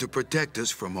promise to protect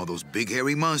us from all those big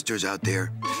hairy monsters out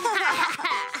there.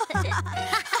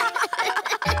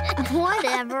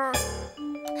 Whatever.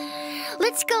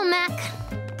 Let's go, Mac.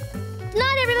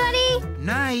 Night, everybody.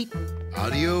 Night.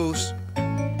 Adios.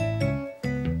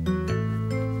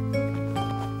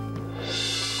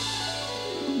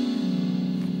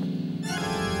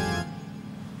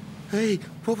 Hey,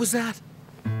 what was that?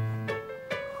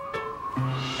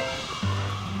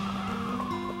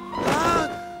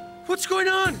 What's going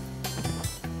on?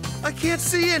 I can't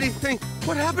see anything.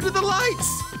 What happened to the lights?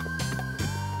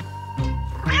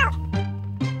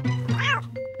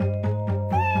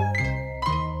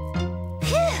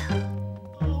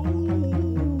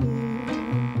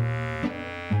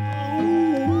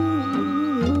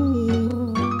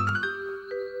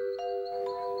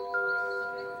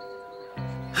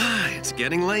 It's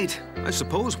getting late. I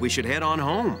suppose we should head on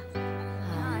home.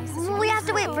 We have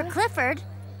to wait for Clifford.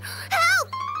 Help!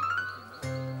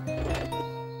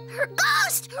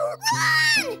 Ghost!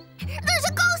 Run! There's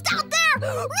a ghost out there!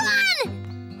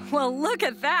 Run! Well, look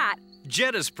at that.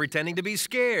 Jetta's pretending to be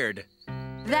scared.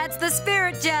 That's the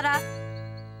spirit, Jetta.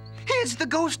 It's the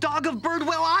ghost dog of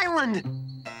Birdwell Island.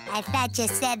 I thought you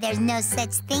said there's no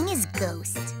such thing as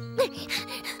ghost.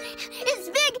 It's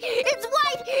big, it's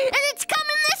white, and it's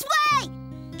coming this way!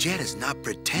 Jetta's not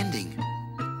pretending.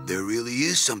 There really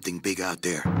is something big out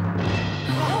there.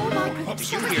 Oh, my goodness.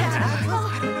 Did you hear that? I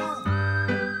don't know.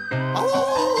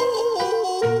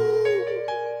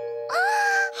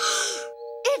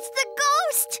 It's the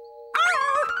ghost!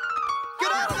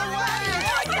 Get out of the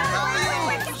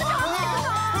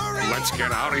way! Let's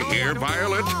get out of here,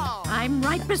 Violet. I'm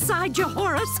right beside you,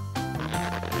 Horace.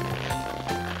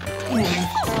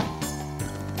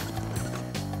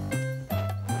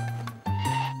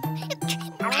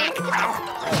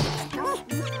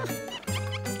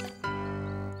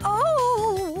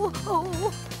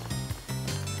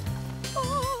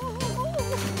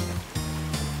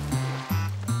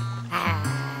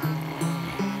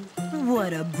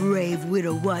 What a brave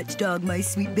widow watchdog my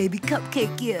sweet baby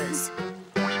Cupcake is.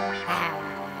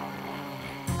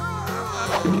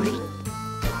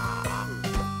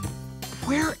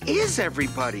 Where is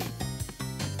everybody?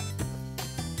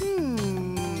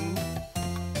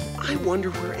 I wonder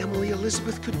where Emily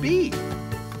Elizabeth could be.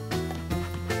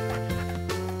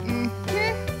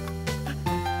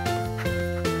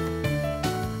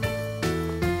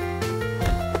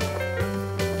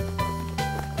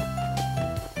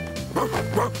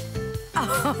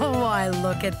 Oh, why,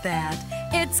 look at that.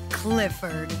 It's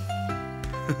Clifford.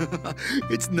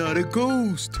 It's not a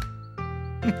ghost.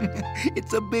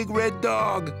 It's a big red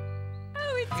dog.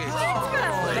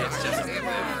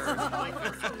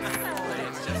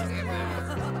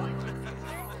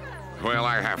 Well,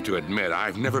 I have to admit,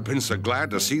 I've never been so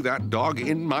glad to see that dog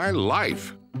in my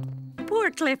life. Poor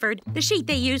Clifford. The sheet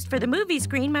they used for the movie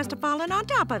screen must have fallen on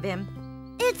top of him.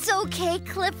 It's okay,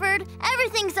 Clifford.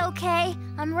 Everything's okay.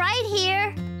 I'm right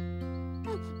here.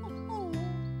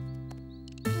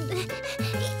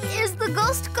 Is the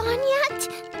ghost gone yet?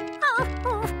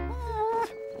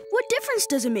 What difference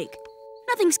does it make?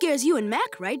 Nothing scares you and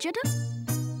Mac, right, Jetta?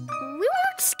 We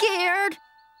weren't scared.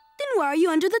 Then why are you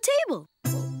under the table?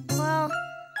 Well,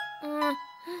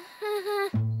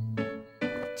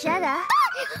 Jetta?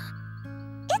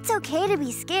 It's okay to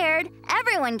be scared.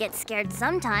 Everyone gets scared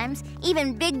sometimes,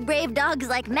 even big, brave dogs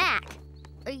like Mac.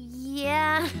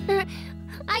 Yeah,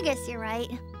 I guess you're right.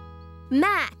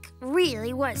 Mac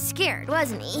really was scared,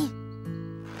 wasn't he?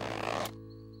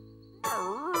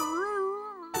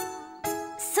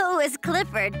 So is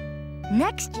Clifford.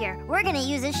 Next year, we're gonna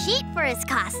use a sheet for his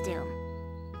costume.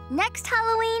 Next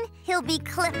Halloween, he'll be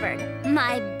Clifford,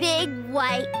 my big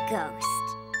white ghost.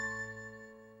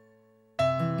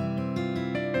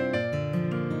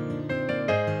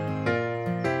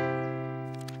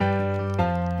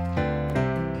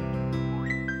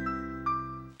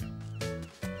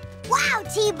 Wow,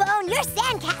 T-Bone, your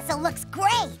sandcastle looks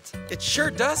great. It sure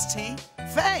does, T.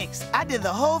 Thanks. I did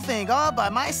the whole thing all by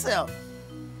myself.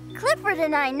 Clifford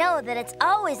and I know that it's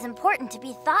always important to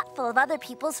be thoughtful of other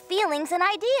people's feelings and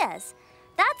ideas.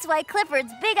 That's why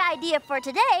Clifford's big idea for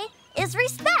today is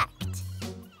respect.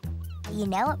 You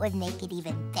know what would make it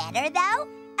even better, though?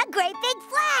 A great big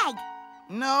flag.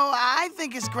 No, I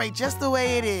think it's great just the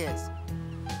way it is.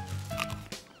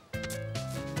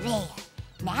 There.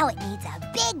 Now it needs a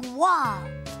big wall.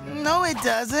 No, it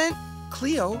doesn't.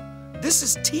 Cleo, this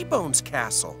is T-Bone's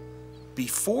castle.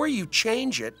 Before you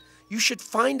change it, you should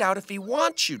find out if he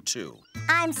wants you to.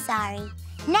 I'm sorry.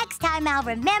 Next time I'll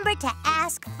remember to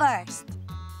ask first.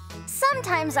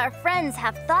 Sometimes our friends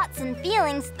have thoughts and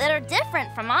feelings that are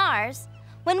different from ours.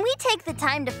 When we take the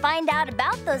time to find out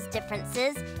about those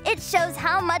differences, it shows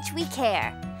how much we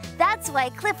care. That's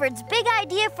why Clifford's big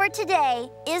idea for today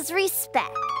is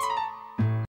respect.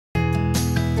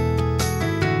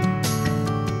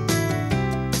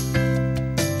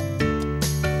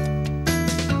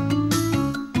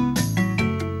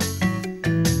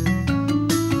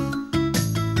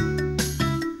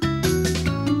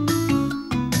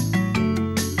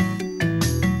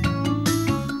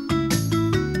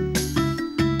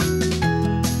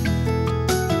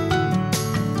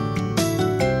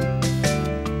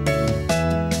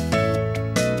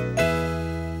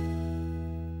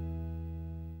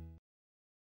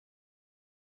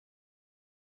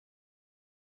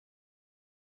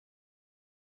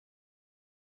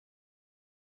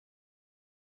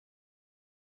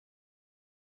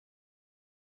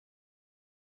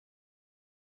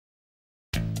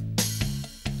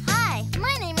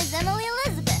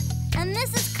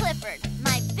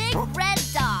 My big red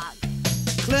dog.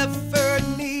 Clifford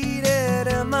needed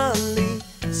Emily,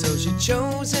 so she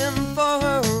chose him for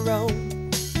her own.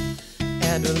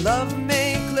 And her love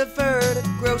made Clifford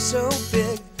grow so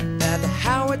big that the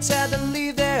Howards had to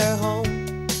leave their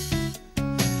home.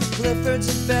 Clifford's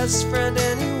the best friend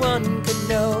anyone could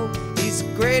know. He's the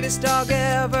greatest dog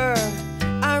ever,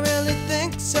 I really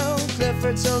think so.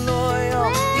 Clifford's so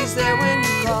loyal, he's there when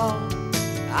you call.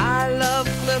 I love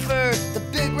Clifford, the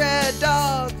big red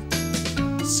dog.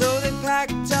 So they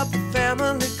packed up a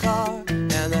family car,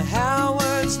 and the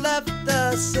Howards left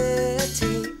the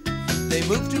city. They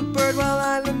moved to Birdwell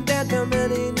Island and found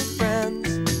many new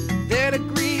friends there to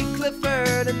greet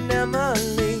Clifford and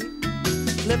Emily.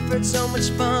 Clifford's so much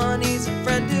fun, he's a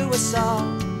friend to us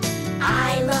all.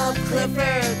 I love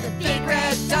Clifford, the big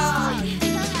red dog.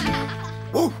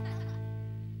 Woo!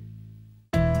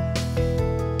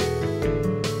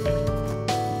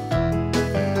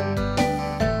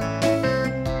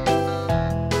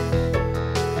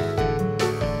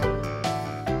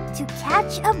 To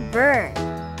catch a bird.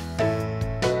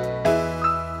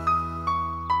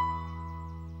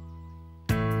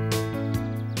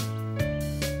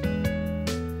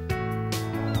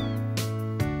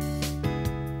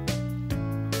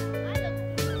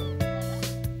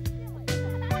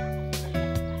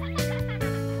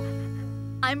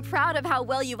 I'm proud of how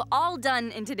well you've all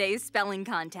done in today's spelling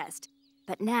contest.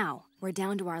 But now, we're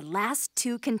down to our last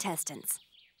two contestants,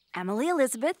 Emily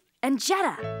Elizabeth and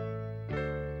Jetta.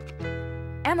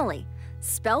 Emily,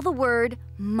 spell the word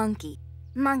monkey.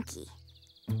 Monkey.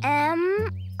 M-O-N-K-E-E.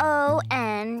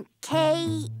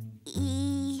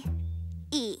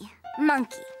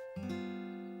 Monkey.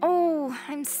 Oh,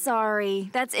 I'm sorry.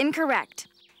 That's incorrect.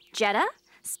 Jetta,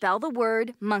 spell the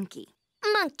word monkey.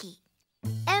 Monkey.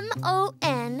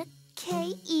 M-O-N-K-E-Y.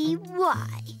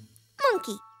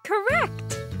 Monkey.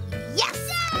 Correct. Yes!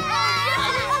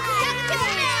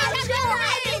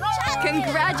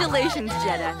 Congratulations,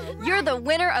 Jetta. You're the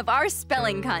winner of our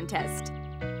spelling contest.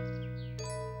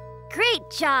 Great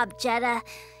job, Jetta.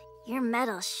 Your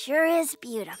medal sure is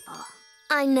beautiful.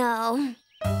 I know.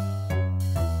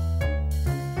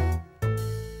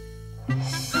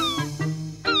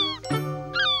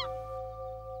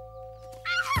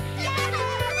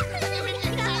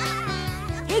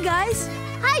 Hey, guys.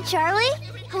 Hi, Charlie.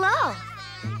 Hello.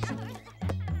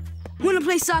 Wanna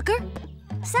play soccer?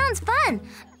 Sounds fun,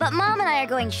 but Mom and I are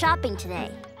going shopping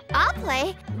today. I'll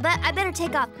play, but I better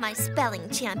take off my spelling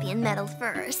champion medal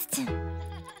first.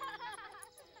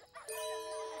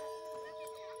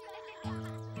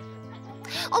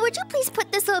 Oh, would you please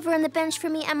put this over on the bench for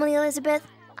me, Emily Elizabeth?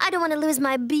 I don't want to lose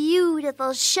my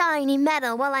beautiful, shiny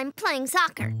medal while I'm playing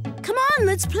soccer. Come on,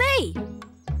 let's play.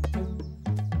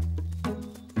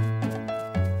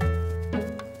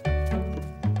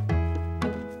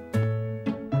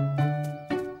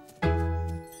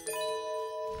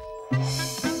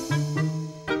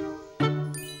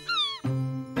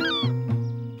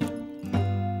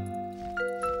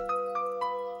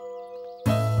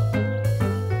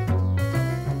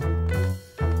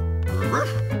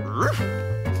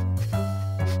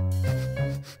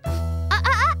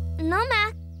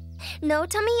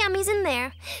 tummy yummies in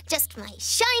there. Just my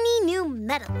shiny new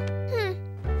medal.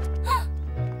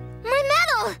 My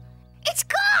medal! It's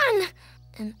gone!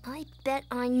 And I bet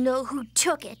I know who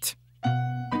took it.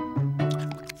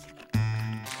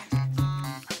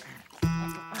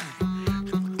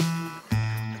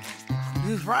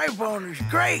 This right bone is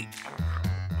great.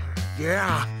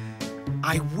 Yeah.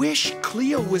 I wish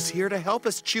Cleo was here to help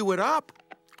us chew it up.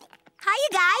 Hi, you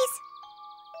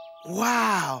guys.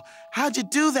 Wow. How'd you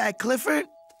do that, Clifford?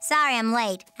 Sorry I'm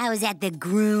late. I was at the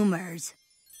groomers.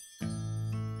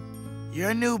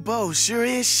 Your new bow sure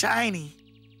is shiny.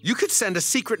 You could send a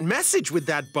secret message with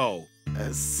that bow.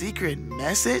 A secret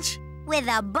message? With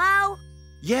a bow?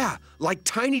 Yeah, like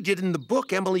Tiny did in the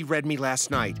book Emily read me last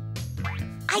night.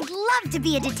 I'd love to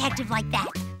be a detective like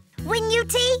that. Wouldn't you,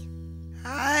 T?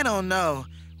 I don't know.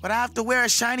 Would I have to wear a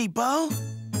shiny bow?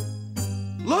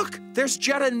 Look, there's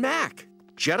Jetta and Mac.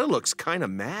 Jetta looks kind of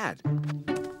mad.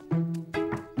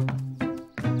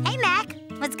 Hey, Mac.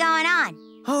 What's going on?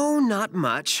 Oh, not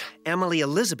much. Emily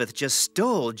Elizabeth just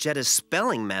stole Jetta's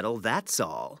spelling medal, that's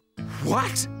all.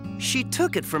 What? She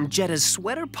took it from Jetta's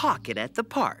sweater pocket at the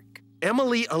park.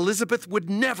 Emily Elizabeth would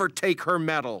never take her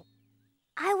medal.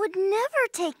 I would never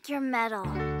take your medal.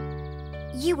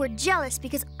 You were jealous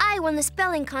because I won the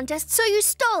spelling contest, so you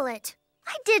stole it.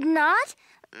 I did not.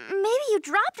 Maybe you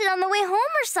dropped it on the way home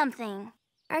or something.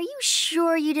 Are you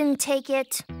sure you didn't take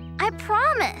it? I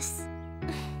promise.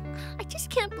 I just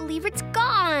can't believe it's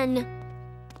gone.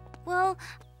 Well,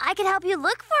 I could help you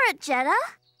look for it, Jetta.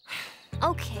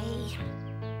 Okay.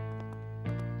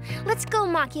 Let's go,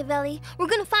 Machiavelli. We're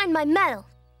gonna find my medal.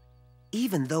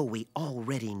 Even though we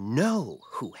already know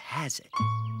who has it.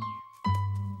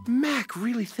 Mac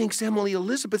really thinks Emily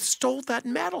Elizabeth stole that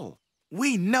medal.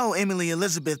 We know Emily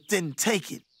Elizabeth didn't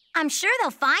take it. I'm sure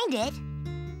they'll find it.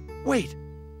 Wait,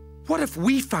 what if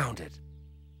we found it?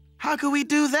 How could we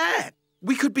do that?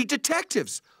 We could be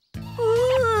detectives.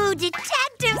 Ooh,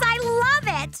 detectives, I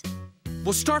love it!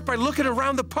 We'll start by looking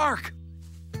around the park.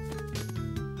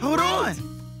 Hold on.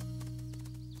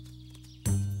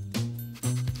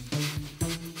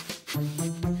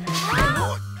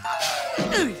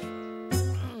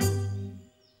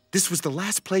 This was the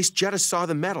last place Jetta saw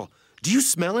the medal. Do you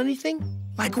smell anything?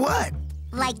 Like what?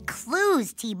 Like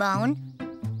clues, T-Bone.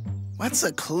 What's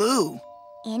a clue?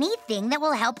 Anything that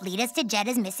will help lead us to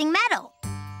Jetta's missing medal.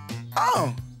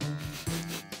 Oh.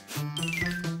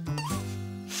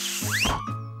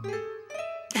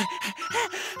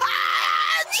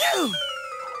 Achoo!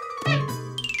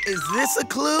 Is this a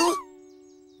clue?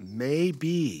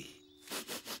 Maybe.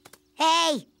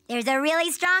 Hey, there's a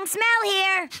really strong smell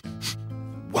here.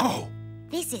 Whoa!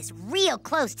 This is real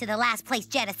close to the last place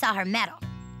Jetta saw her medal.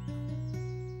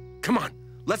 Come on,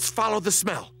 let's follow the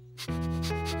smell.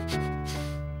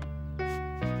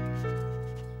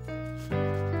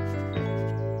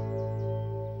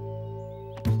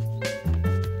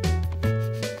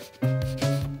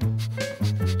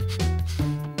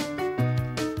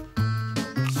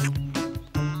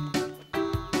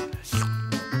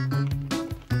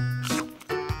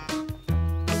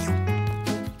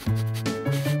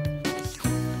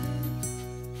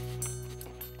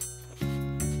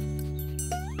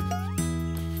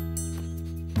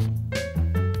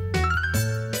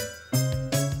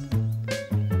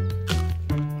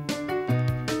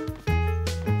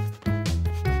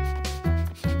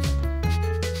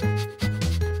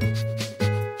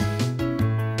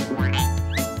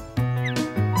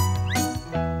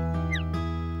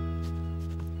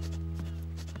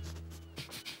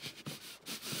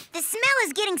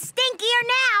 Getting stinkier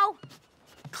now.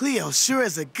 Cleo sure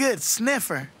is a good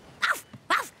sniffer.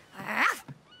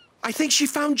 I think she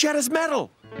found Jetta's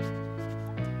medal.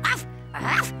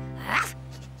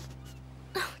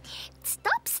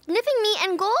 Stop sniffing me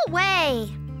and go away.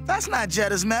 That's not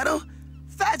Jetta's medal.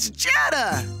 That's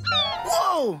Jetta.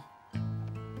 Whoa!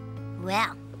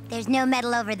 Well, there's no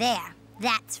medal over there.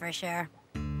 That's for sure.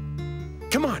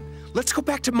 Come on, let's go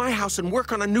back to my house and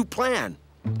work on a new plan.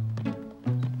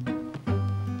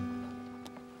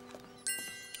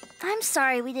 I'm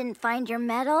sorry we didn't find your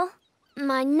medal.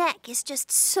 My neck is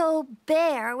just so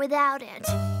bare without it.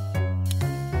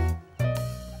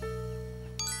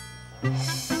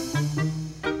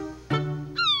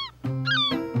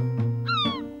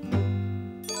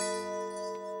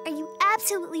 Are you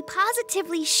absolutely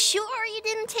positively sure you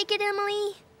didn't take it,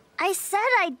 Emily? I said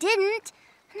I didn't,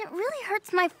 and it really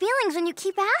hurts my feelings when you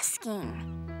keep asking.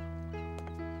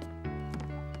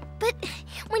 But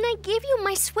when I gave you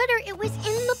my sweater, it was in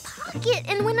the pocket.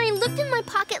 And when I looked in my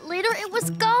pocket later, it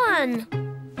was gone.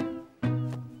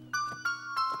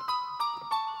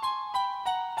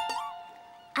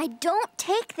 I don't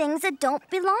take things that don't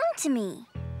belong to me.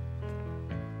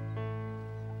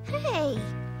 Hey,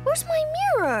 where's my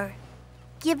mirror?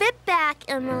 Give it back,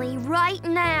 Emily, right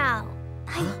now.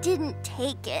 I didn't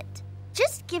take it.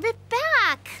 Just give it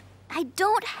back. I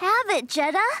don't have it,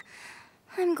 Jetta.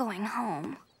 I'm going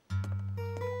home.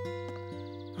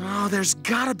 Oh, there's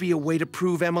gotta be a way to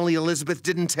prove Emily Elizabeth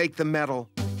didn't take the medal.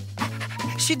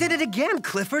 She did it again,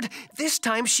 Clifford. This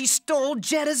time she stole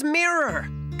Jetta's mirror.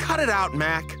 Cut it out,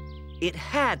 Mac. It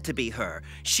had to be her.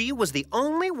 She was the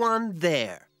only one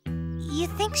there. You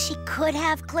think she could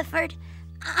have, Clifford?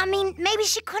 I mean, maybe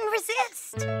she couldn't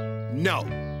resist. No,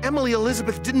 Emily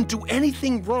Elizabeth didn't do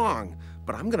anything wrong,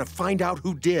 but I'm gonna find out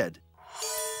who did.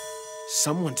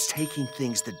 Someone's taking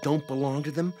things that don't belong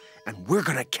to them, and we're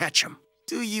gonna catch them.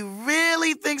 Do you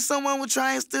really think someone would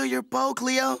try and steal your bow,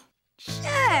 Cleo?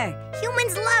 Sure.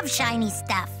 Humans love shiny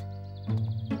stuff.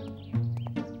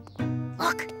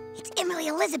 Look, it's Emily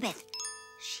Elizabeth.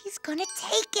 She's gonna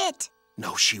take it.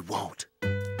 No, she won't.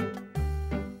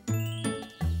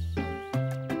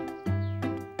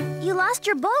 You lost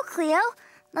your bow, Cleo.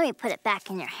 Let me put it back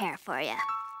in your hair for you.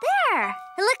 There,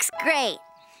 it looks great.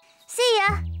 See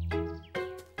ya.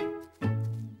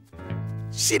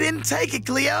 She didn't take it,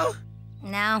 Cleo.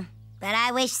 No, but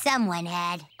I wish someone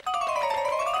had.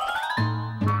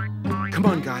 Come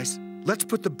on, guys. Let's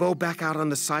put the bow back out on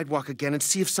the sidewalk again and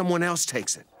see if someone else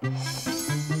takes it. Oh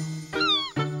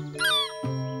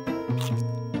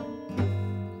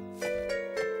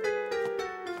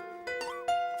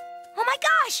my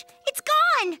gosh, it's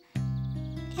gone!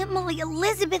 Emily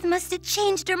Elizabeth must have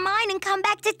changed her mind and come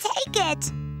back to take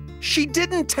it. She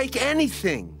didn't take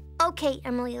anything. Okay,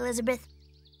 Emily Elizabeth.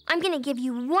 I'm gonna give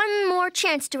you one more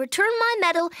chance to return my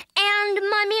medal and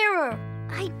my mirror.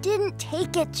 I didn't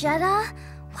take it, Jetta.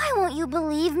 Why won't you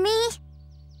believe me?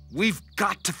 We've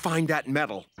got to find that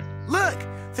medal. Look,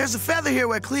 there's a feather here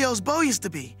where Cleo's bow used to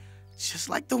be. Just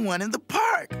like the one in the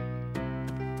park.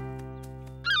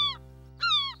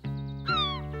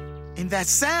 And that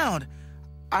sound,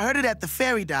 I heard it at the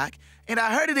ferry dock, and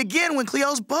I heard it again when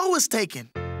Cleo's bow was taken.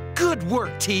 Good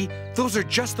work, T. Those are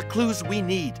just the clues we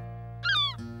need.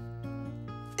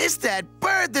 It's that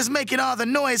bird that's making all the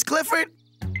noise, Clifford.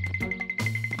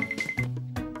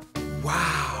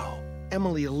 Wow.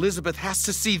 Emily Elizabeth has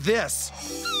to see this.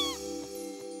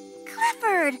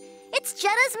 Clifford, it's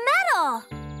Jetta's medal.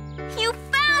 You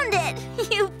found it.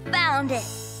 You found it.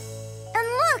 And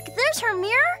look, there's her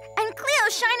mirror and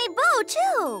Cleo's shiny bow,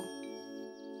 too.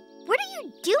 What are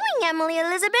you doing, Emily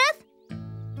Elizabeth?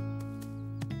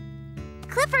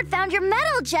 Clifford found your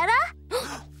medal, Jetta.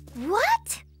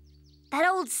 What? That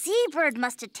old seabird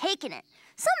must have taken it.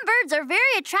 Some birds are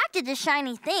very attracted to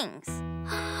shiny things.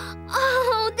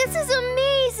 Oh, this is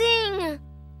amazing!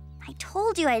 I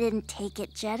told you I didn't take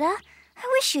it, Jetta. I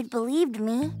wish you'd believed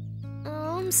me.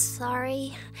 Oh, I'm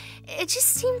sorry. It just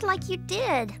seemed like you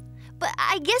did. But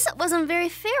I guess it wasn't very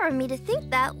fair of me to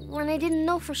think that when I didn't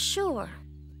know for sure.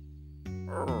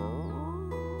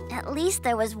 At least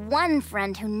there was one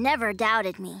friend who never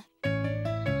doubted me.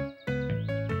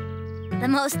 The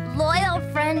most loyal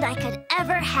friend I could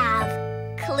ever have,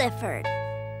 Clifford.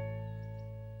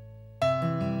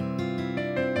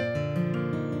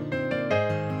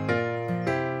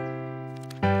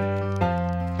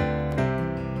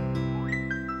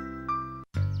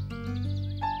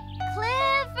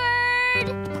 Clifford!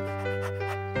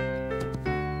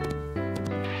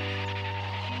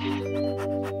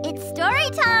 It's story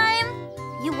time!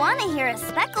 You want to hear a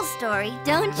Speckle story,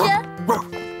 don't you?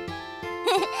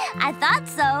 I thought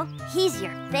so. He's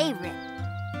your favorite.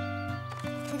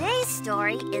 Today's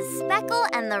story is Speckle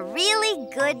and the Really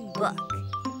Good Book.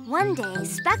 One day,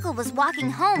 Speckle was walking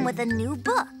home with a new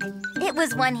book. It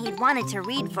was one he'd wanted to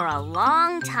read for a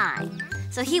long time,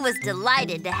 so he was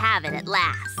delighted to have it at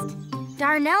last.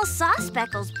 Darnell saw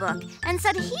Speckle's book and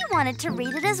said he wanted to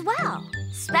read it as well.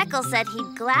 Speckle said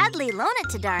he'd gladly loan it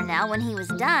to Darnell when he was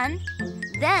done.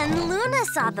 Then Luna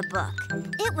saw the book.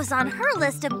 It was on her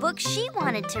list of books she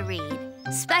wanted to read.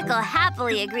 Speckle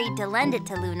happily agreed to lend it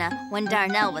to Luna when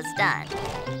Darnell was done.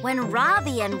 When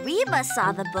Robbie and Reba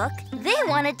saw the book, they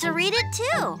wanted to read it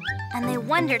too. And they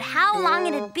wondered how long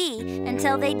it'd be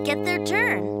until they'd get their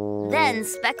turn. Then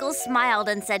Speckle smiled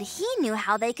and said he knew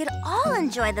how they could all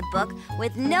enjoy the book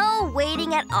with no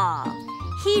waiting at all.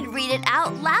 He'd read it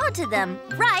out loud to them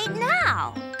right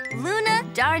now. Luna,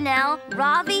 Darnell,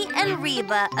 Robbie, and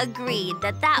Reba agreed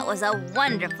that that was a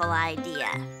wonderful idea.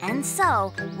 And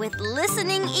so, with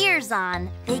listening ears on,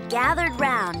 they gathered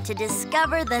round to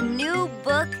discover the new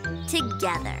book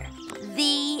together.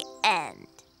 The end.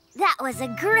 That was a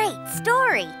great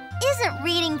story. Isn't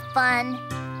reading fun?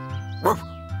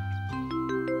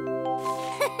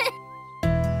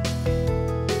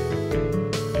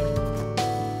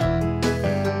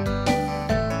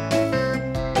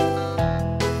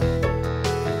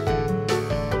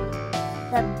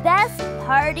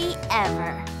 party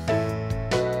ever.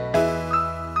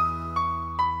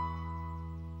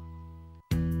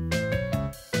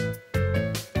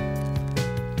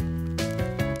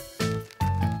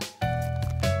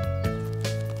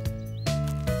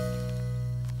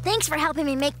 Thanks for helping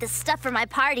me make this stuff for my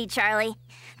party, Charlie.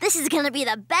 This is gonna be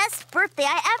the best birthday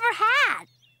I ever had.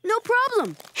 No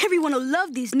problem. Everyone will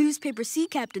love these newspaper sea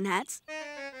captain hats.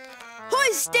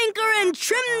 Hoist anchor and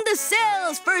trim the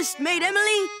sails, First Mate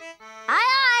Emily. Aye,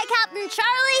 aye, Captain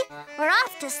Charlie. We're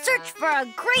off to search for a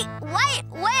great white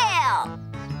whale.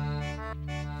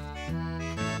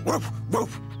 Woof,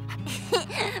 woof.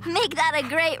 Make that a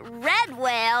great red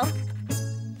whale.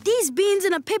 These beans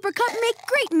in a paper cup make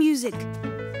great music.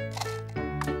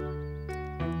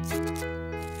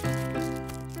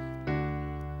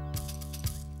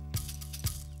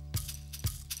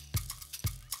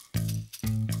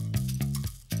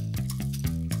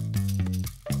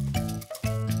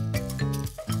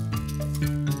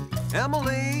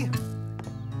 Emily!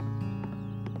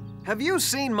 Have you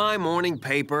seen my morning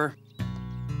paper?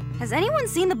 Has anyone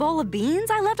seen the bowl of beans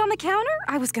I left on the counter?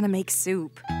 I was gonna make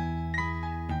soup.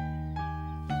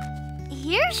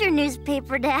 Here's your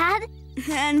newspaper, Dad.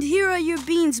 And here are your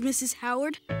beans, Mrs.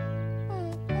 Howard.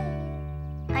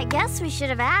 I guess we should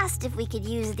have asked if we could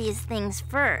use these things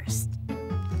first.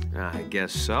 I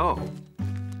guess so.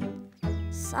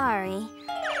 Sorry.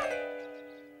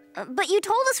 But you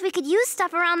told us we could use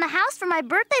stuff around the house for my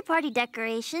birthday party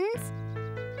decorations.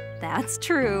 That's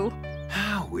true.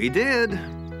 We did.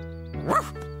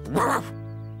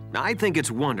 I think it's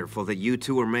wonderful that you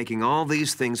two are making all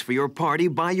these things for your party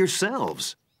by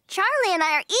yourselves. Charlie and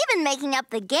I are even making up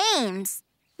the games.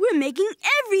 We're making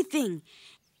everything.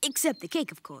 Except the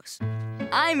cake, of course.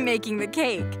 I'm making the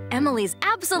cake. Emily's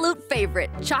absolute favorite,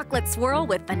 chocolate swirl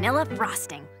with vanilla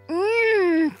frosting.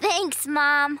 Thanks,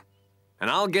 Mom. And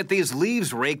I'll get these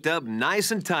leaves raked up nice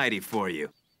and tidy for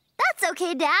you. That's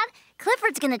okay, Dad.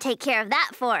 Clifford's gonna take care of that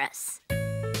for us.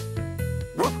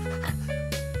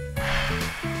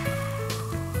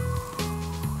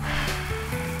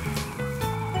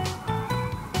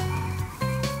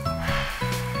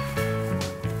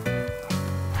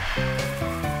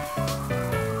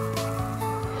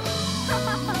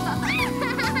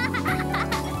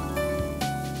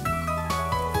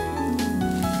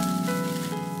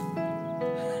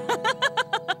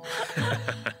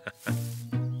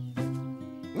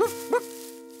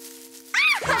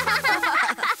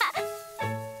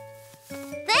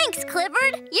 Thanks,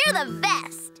 Clifford. You're the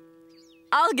best.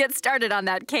 I'll get started on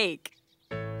that cake.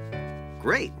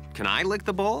 Great. Can I lick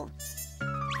the bowl?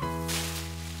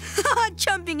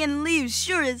 Jumping in leaves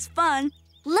sure is fun.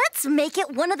 Let's make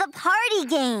it one of the party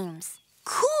games.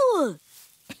 Cool.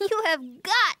 You have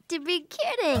got to be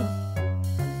kidding.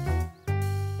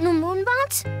 No moon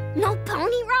bounce? No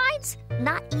pony rides?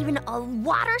 Not even a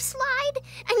water slide?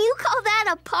 And you call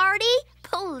that a party?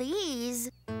 Please.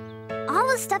 All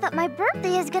the stuff at my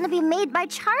birthday is gonna be made by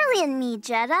Charlie and me,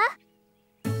 Jetta.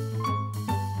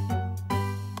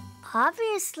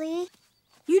 Obviously.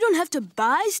 You don't have to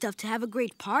buy stuff to have a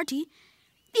great party.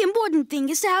 The important thing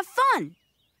is to have fun.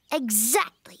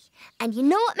 Exactly. And you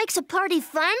know what makes a party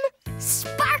fun?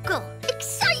 Sparkle,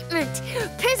 excitement,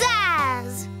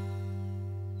 pizzazz.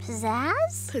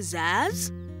 Pizzazz? Pizzazz?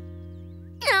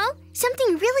 You know,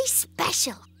 something really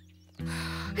special.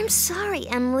 I'm sorry,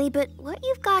 Emily, but what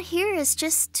you've got here is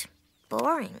just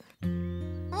boring.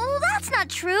 Oh, that's not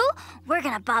true. We're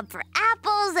gonna bob for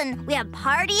apples, and we have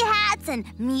party hats and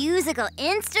musical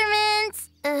instruments.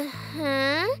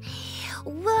 Uh-huh.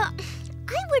 Well,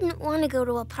 I wouldn't want to go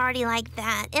to a party like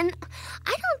that, and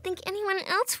I don't think anyone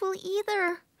else will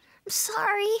either. I'm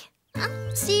sorry.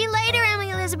 See you later, Emily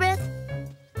Elizabeth.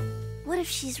 What if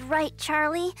she's right,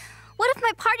 Charlie? What if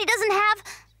my party doesn't have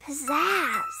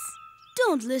pizzazz?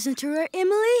 Don't listen to her,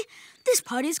 Emily. This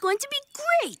party is going to be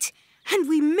great. And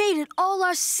we made it all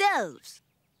ourselves.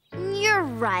 You're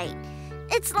right.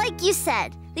 It's like you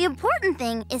said, the important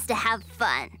thing is to have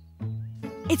fun.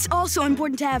 It's also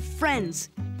important to have friends.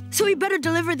 So we better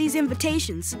deliver these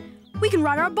invitations. We can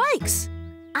ride our bikes.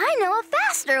 I know a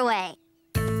faster way.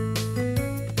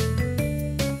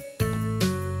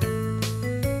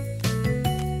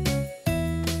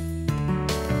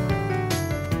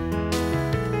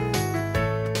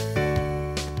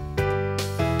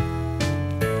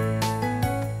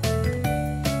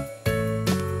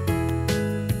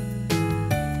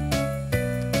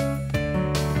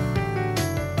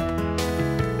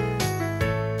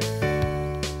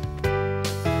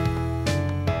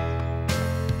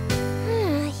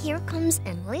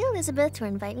 Emily Elizabeth to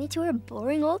invite me to her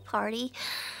boring old party.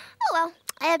 Oh well,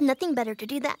 I have nothing better to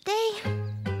do that day.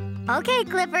 Okay,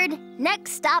 Clifford.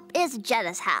 Next stop is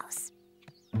Jetta's house.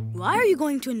 Why are you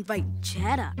going to invite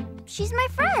Jetta? She's my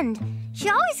friend. She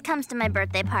always comes to my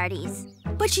birthday parties.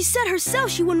 But she said herself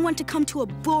she wouldn't want to come to a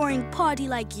boring party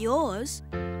like yours.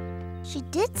 She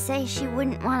did say she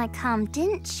wouldn't want to come,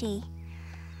 didn't she?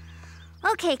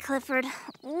 Okay, Clifford.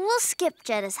 We'll skip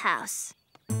Jetta's house.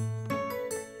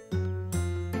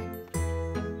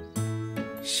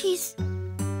 She's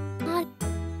not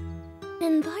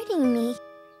inviting me.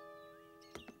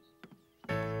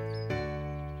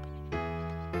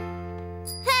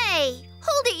 Hey,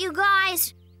 hold it, you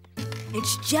guys.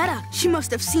 It's Jetta. She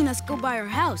must have seen us go by her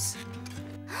house.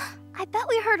 I bet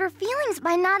we hurt her feelings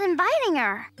by not inviting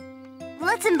her.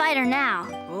 Let's invite her now.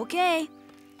 Okay,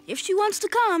 if she wants to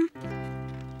come.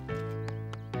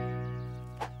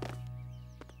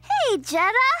 Hey,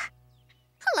 Jetta.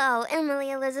 Hello,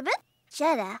 Emily Elizabeth.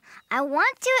 Jetta, I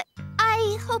want to...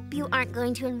 I hope you aren't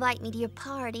going to invite me to your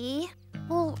party.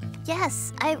 Well,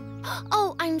 yes,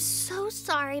 Oh, I'm so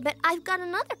sorry, but I've got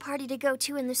another party to go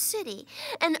to in the city.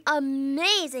 An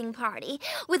amazing party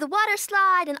with a water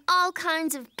slide and all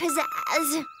kinds of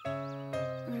pizzazz.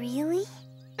 Really?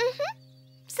 Mm-hmm.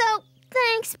 So,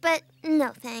 thanks, but no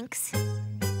thanks.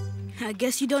 I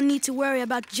guess you don't need to worry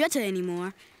about Jetta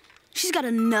anymore. She's got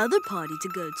another party to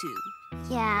go to.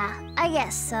 Yeah, I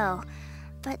guess so.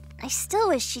 But I still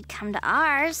wish she'd come to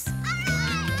ours.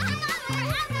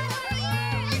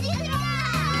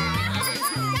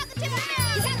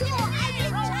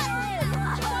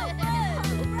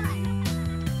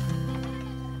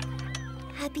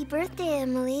 Happy birthday,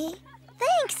 Emily.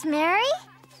 Thanks, Mary.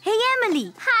 Hey,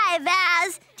 Emily. Hi,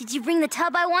 Vaz. Did you bring the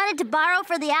tub I wanted to borrow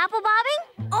for the apple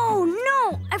bobbing? Oh,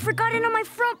 no. I forgot it on my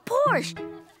front porch.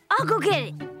 I'll go get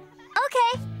it.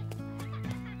 Okay.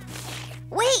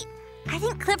 Wait, I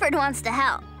think Clifford wants to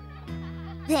help.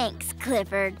 Thanks,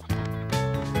 Clifford.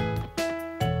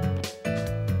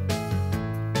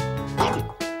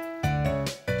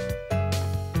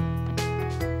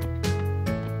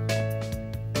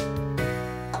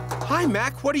 Hi,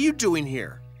 Mac. What are you doing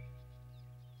here?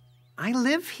 I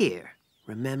live here,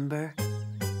 remember?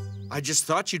 I just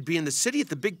thought you'd be in the city at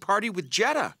the big party with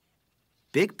Jetta.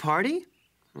 Big party?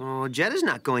 Oh, Jetta's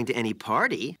not going to any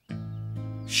party.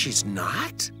 She's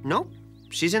not? Nope.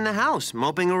 She's in the house,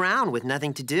 moping around with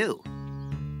nothing to do.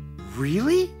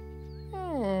 Really?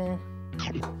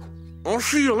 I'll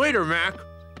see you later, Mac.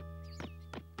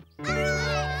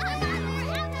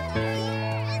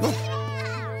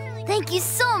 Thank you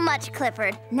so much,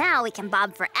 Clifford. Now we can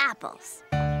bob for apples.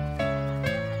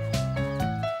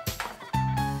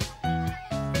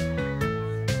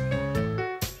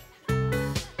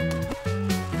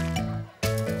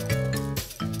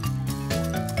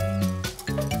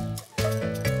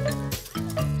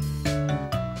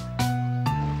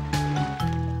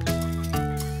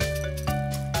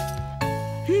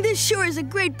 This sure is a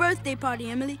great birthday party,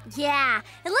 Emily. Yeah,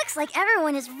 it looks like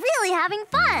everyone is really having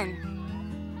fun.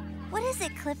 What is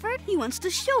it, Clifford? He wants to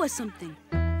show us something.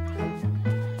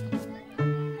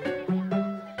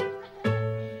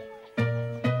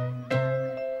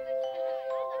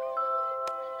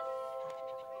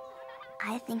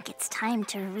 I think it's time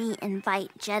to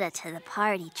re-invite Jetta to the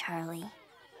party, Charlie.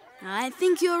 I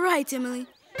think you're right, Emily.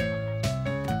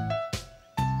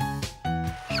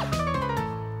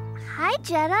 Hi,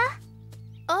 Jetta.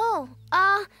 Oh,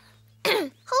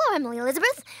 hello, Emily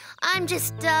Elizabeth. I'm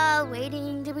just,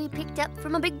 waiting to be picked up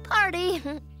from a big party.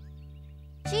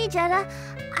 Gee, Jetta,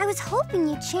 I was hoping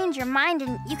you'd change your mind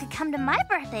and you could come to my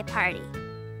birthday party.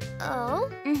 Oh?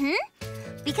 Mm-hmm.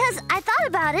 Because I thought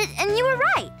about it and you were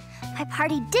right. My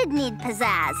party did need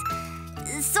pizzazz.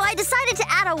 So I decided to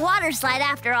add a water slide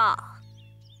after all.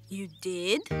 You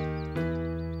did?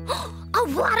 A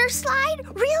water slide?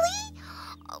 Really?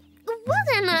 Well,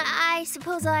 then, I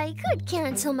suppose I could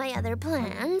cancel my other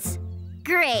plans.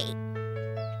 Great.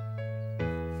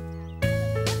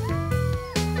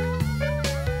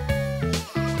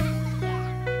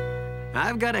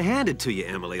 I've got to hand it to you,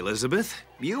 Emily Elizabeth.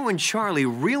 You and Charlie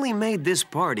really made this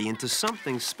party into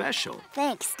something special.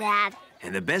 Thanks, Dad.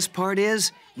 And the best part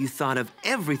is, you thought of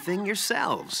everything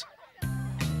yourselves.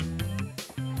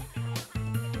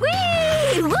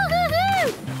 Whee!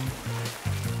 Woo-hoo-hoo!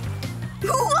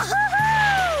 Woo-hoo-hoo!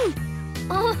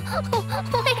 Oh,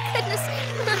 my goodness.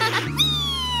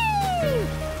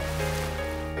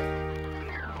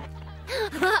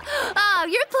 Oh,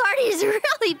 your party's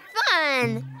really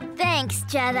fun. Thanks,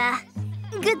 Jetta.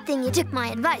 Good thing you took my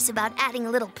advice about adding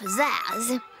a little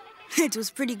pizzazz. It was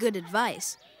pretty good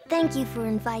advice. Thank you for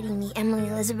inviting me, Emily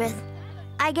Elizabeth.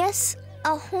 I guess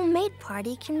a homemade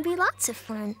party can be lots of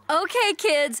fun. Okay,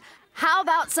 kids, How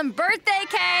about some birthday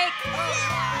cake?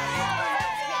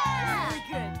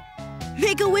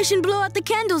 Make a wish and blow out the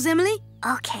candles, Emily.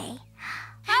 Okay.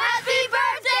 Happy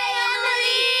birthday,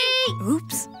 Emily!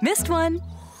 Oops, missed one.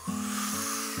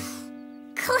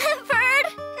 Clifford,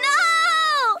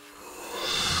 no!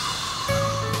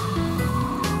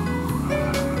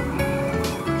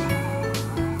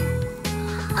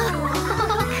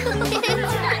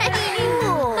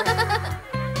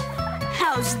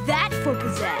 How's that for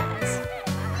pizzazz?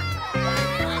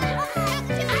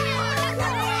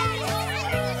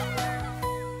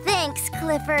 Thanks,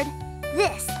 Clifford.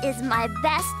 This is my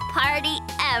best party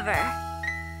ever.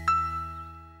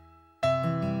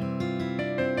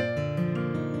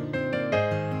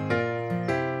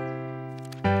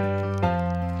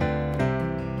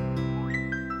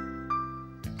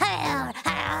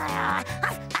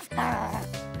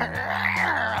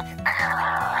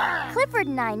 Clifford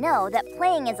and I know that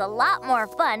playing is a lot more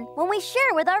fun when we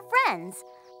share with our friends.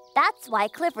 That's why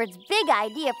Clifford's big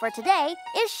idea for today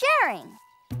is sharing.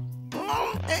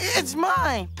 It's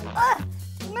mine.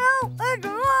 No, it's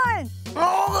mine.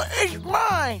 Oh, it's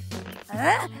mine.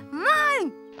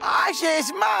 Mine. I say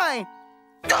it's mine.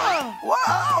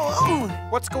 Whoa!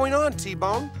 What's going on,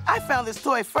 T-Bone? I found this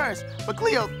toy first, but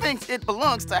Cleo thinks it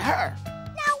belongs to her.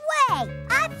 No way!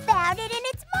 I found it and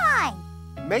it's mine.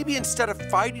 Maybe instead of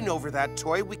fighting over that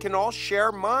toy, we can all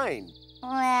share mine.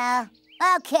 Well,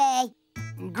 okay.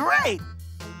 Great!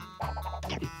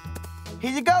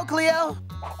 Here you go, Cleo.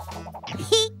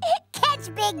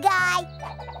 Catch, big guy.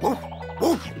 Woof,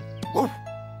 woof, woof.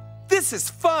 This is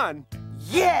fun.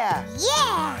 Yeah!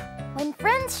 Yeah! When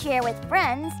friends share with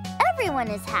friends, everyone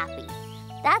is happy.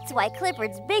 That's why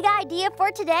Clifford's big idea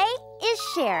for today is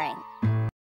sharing.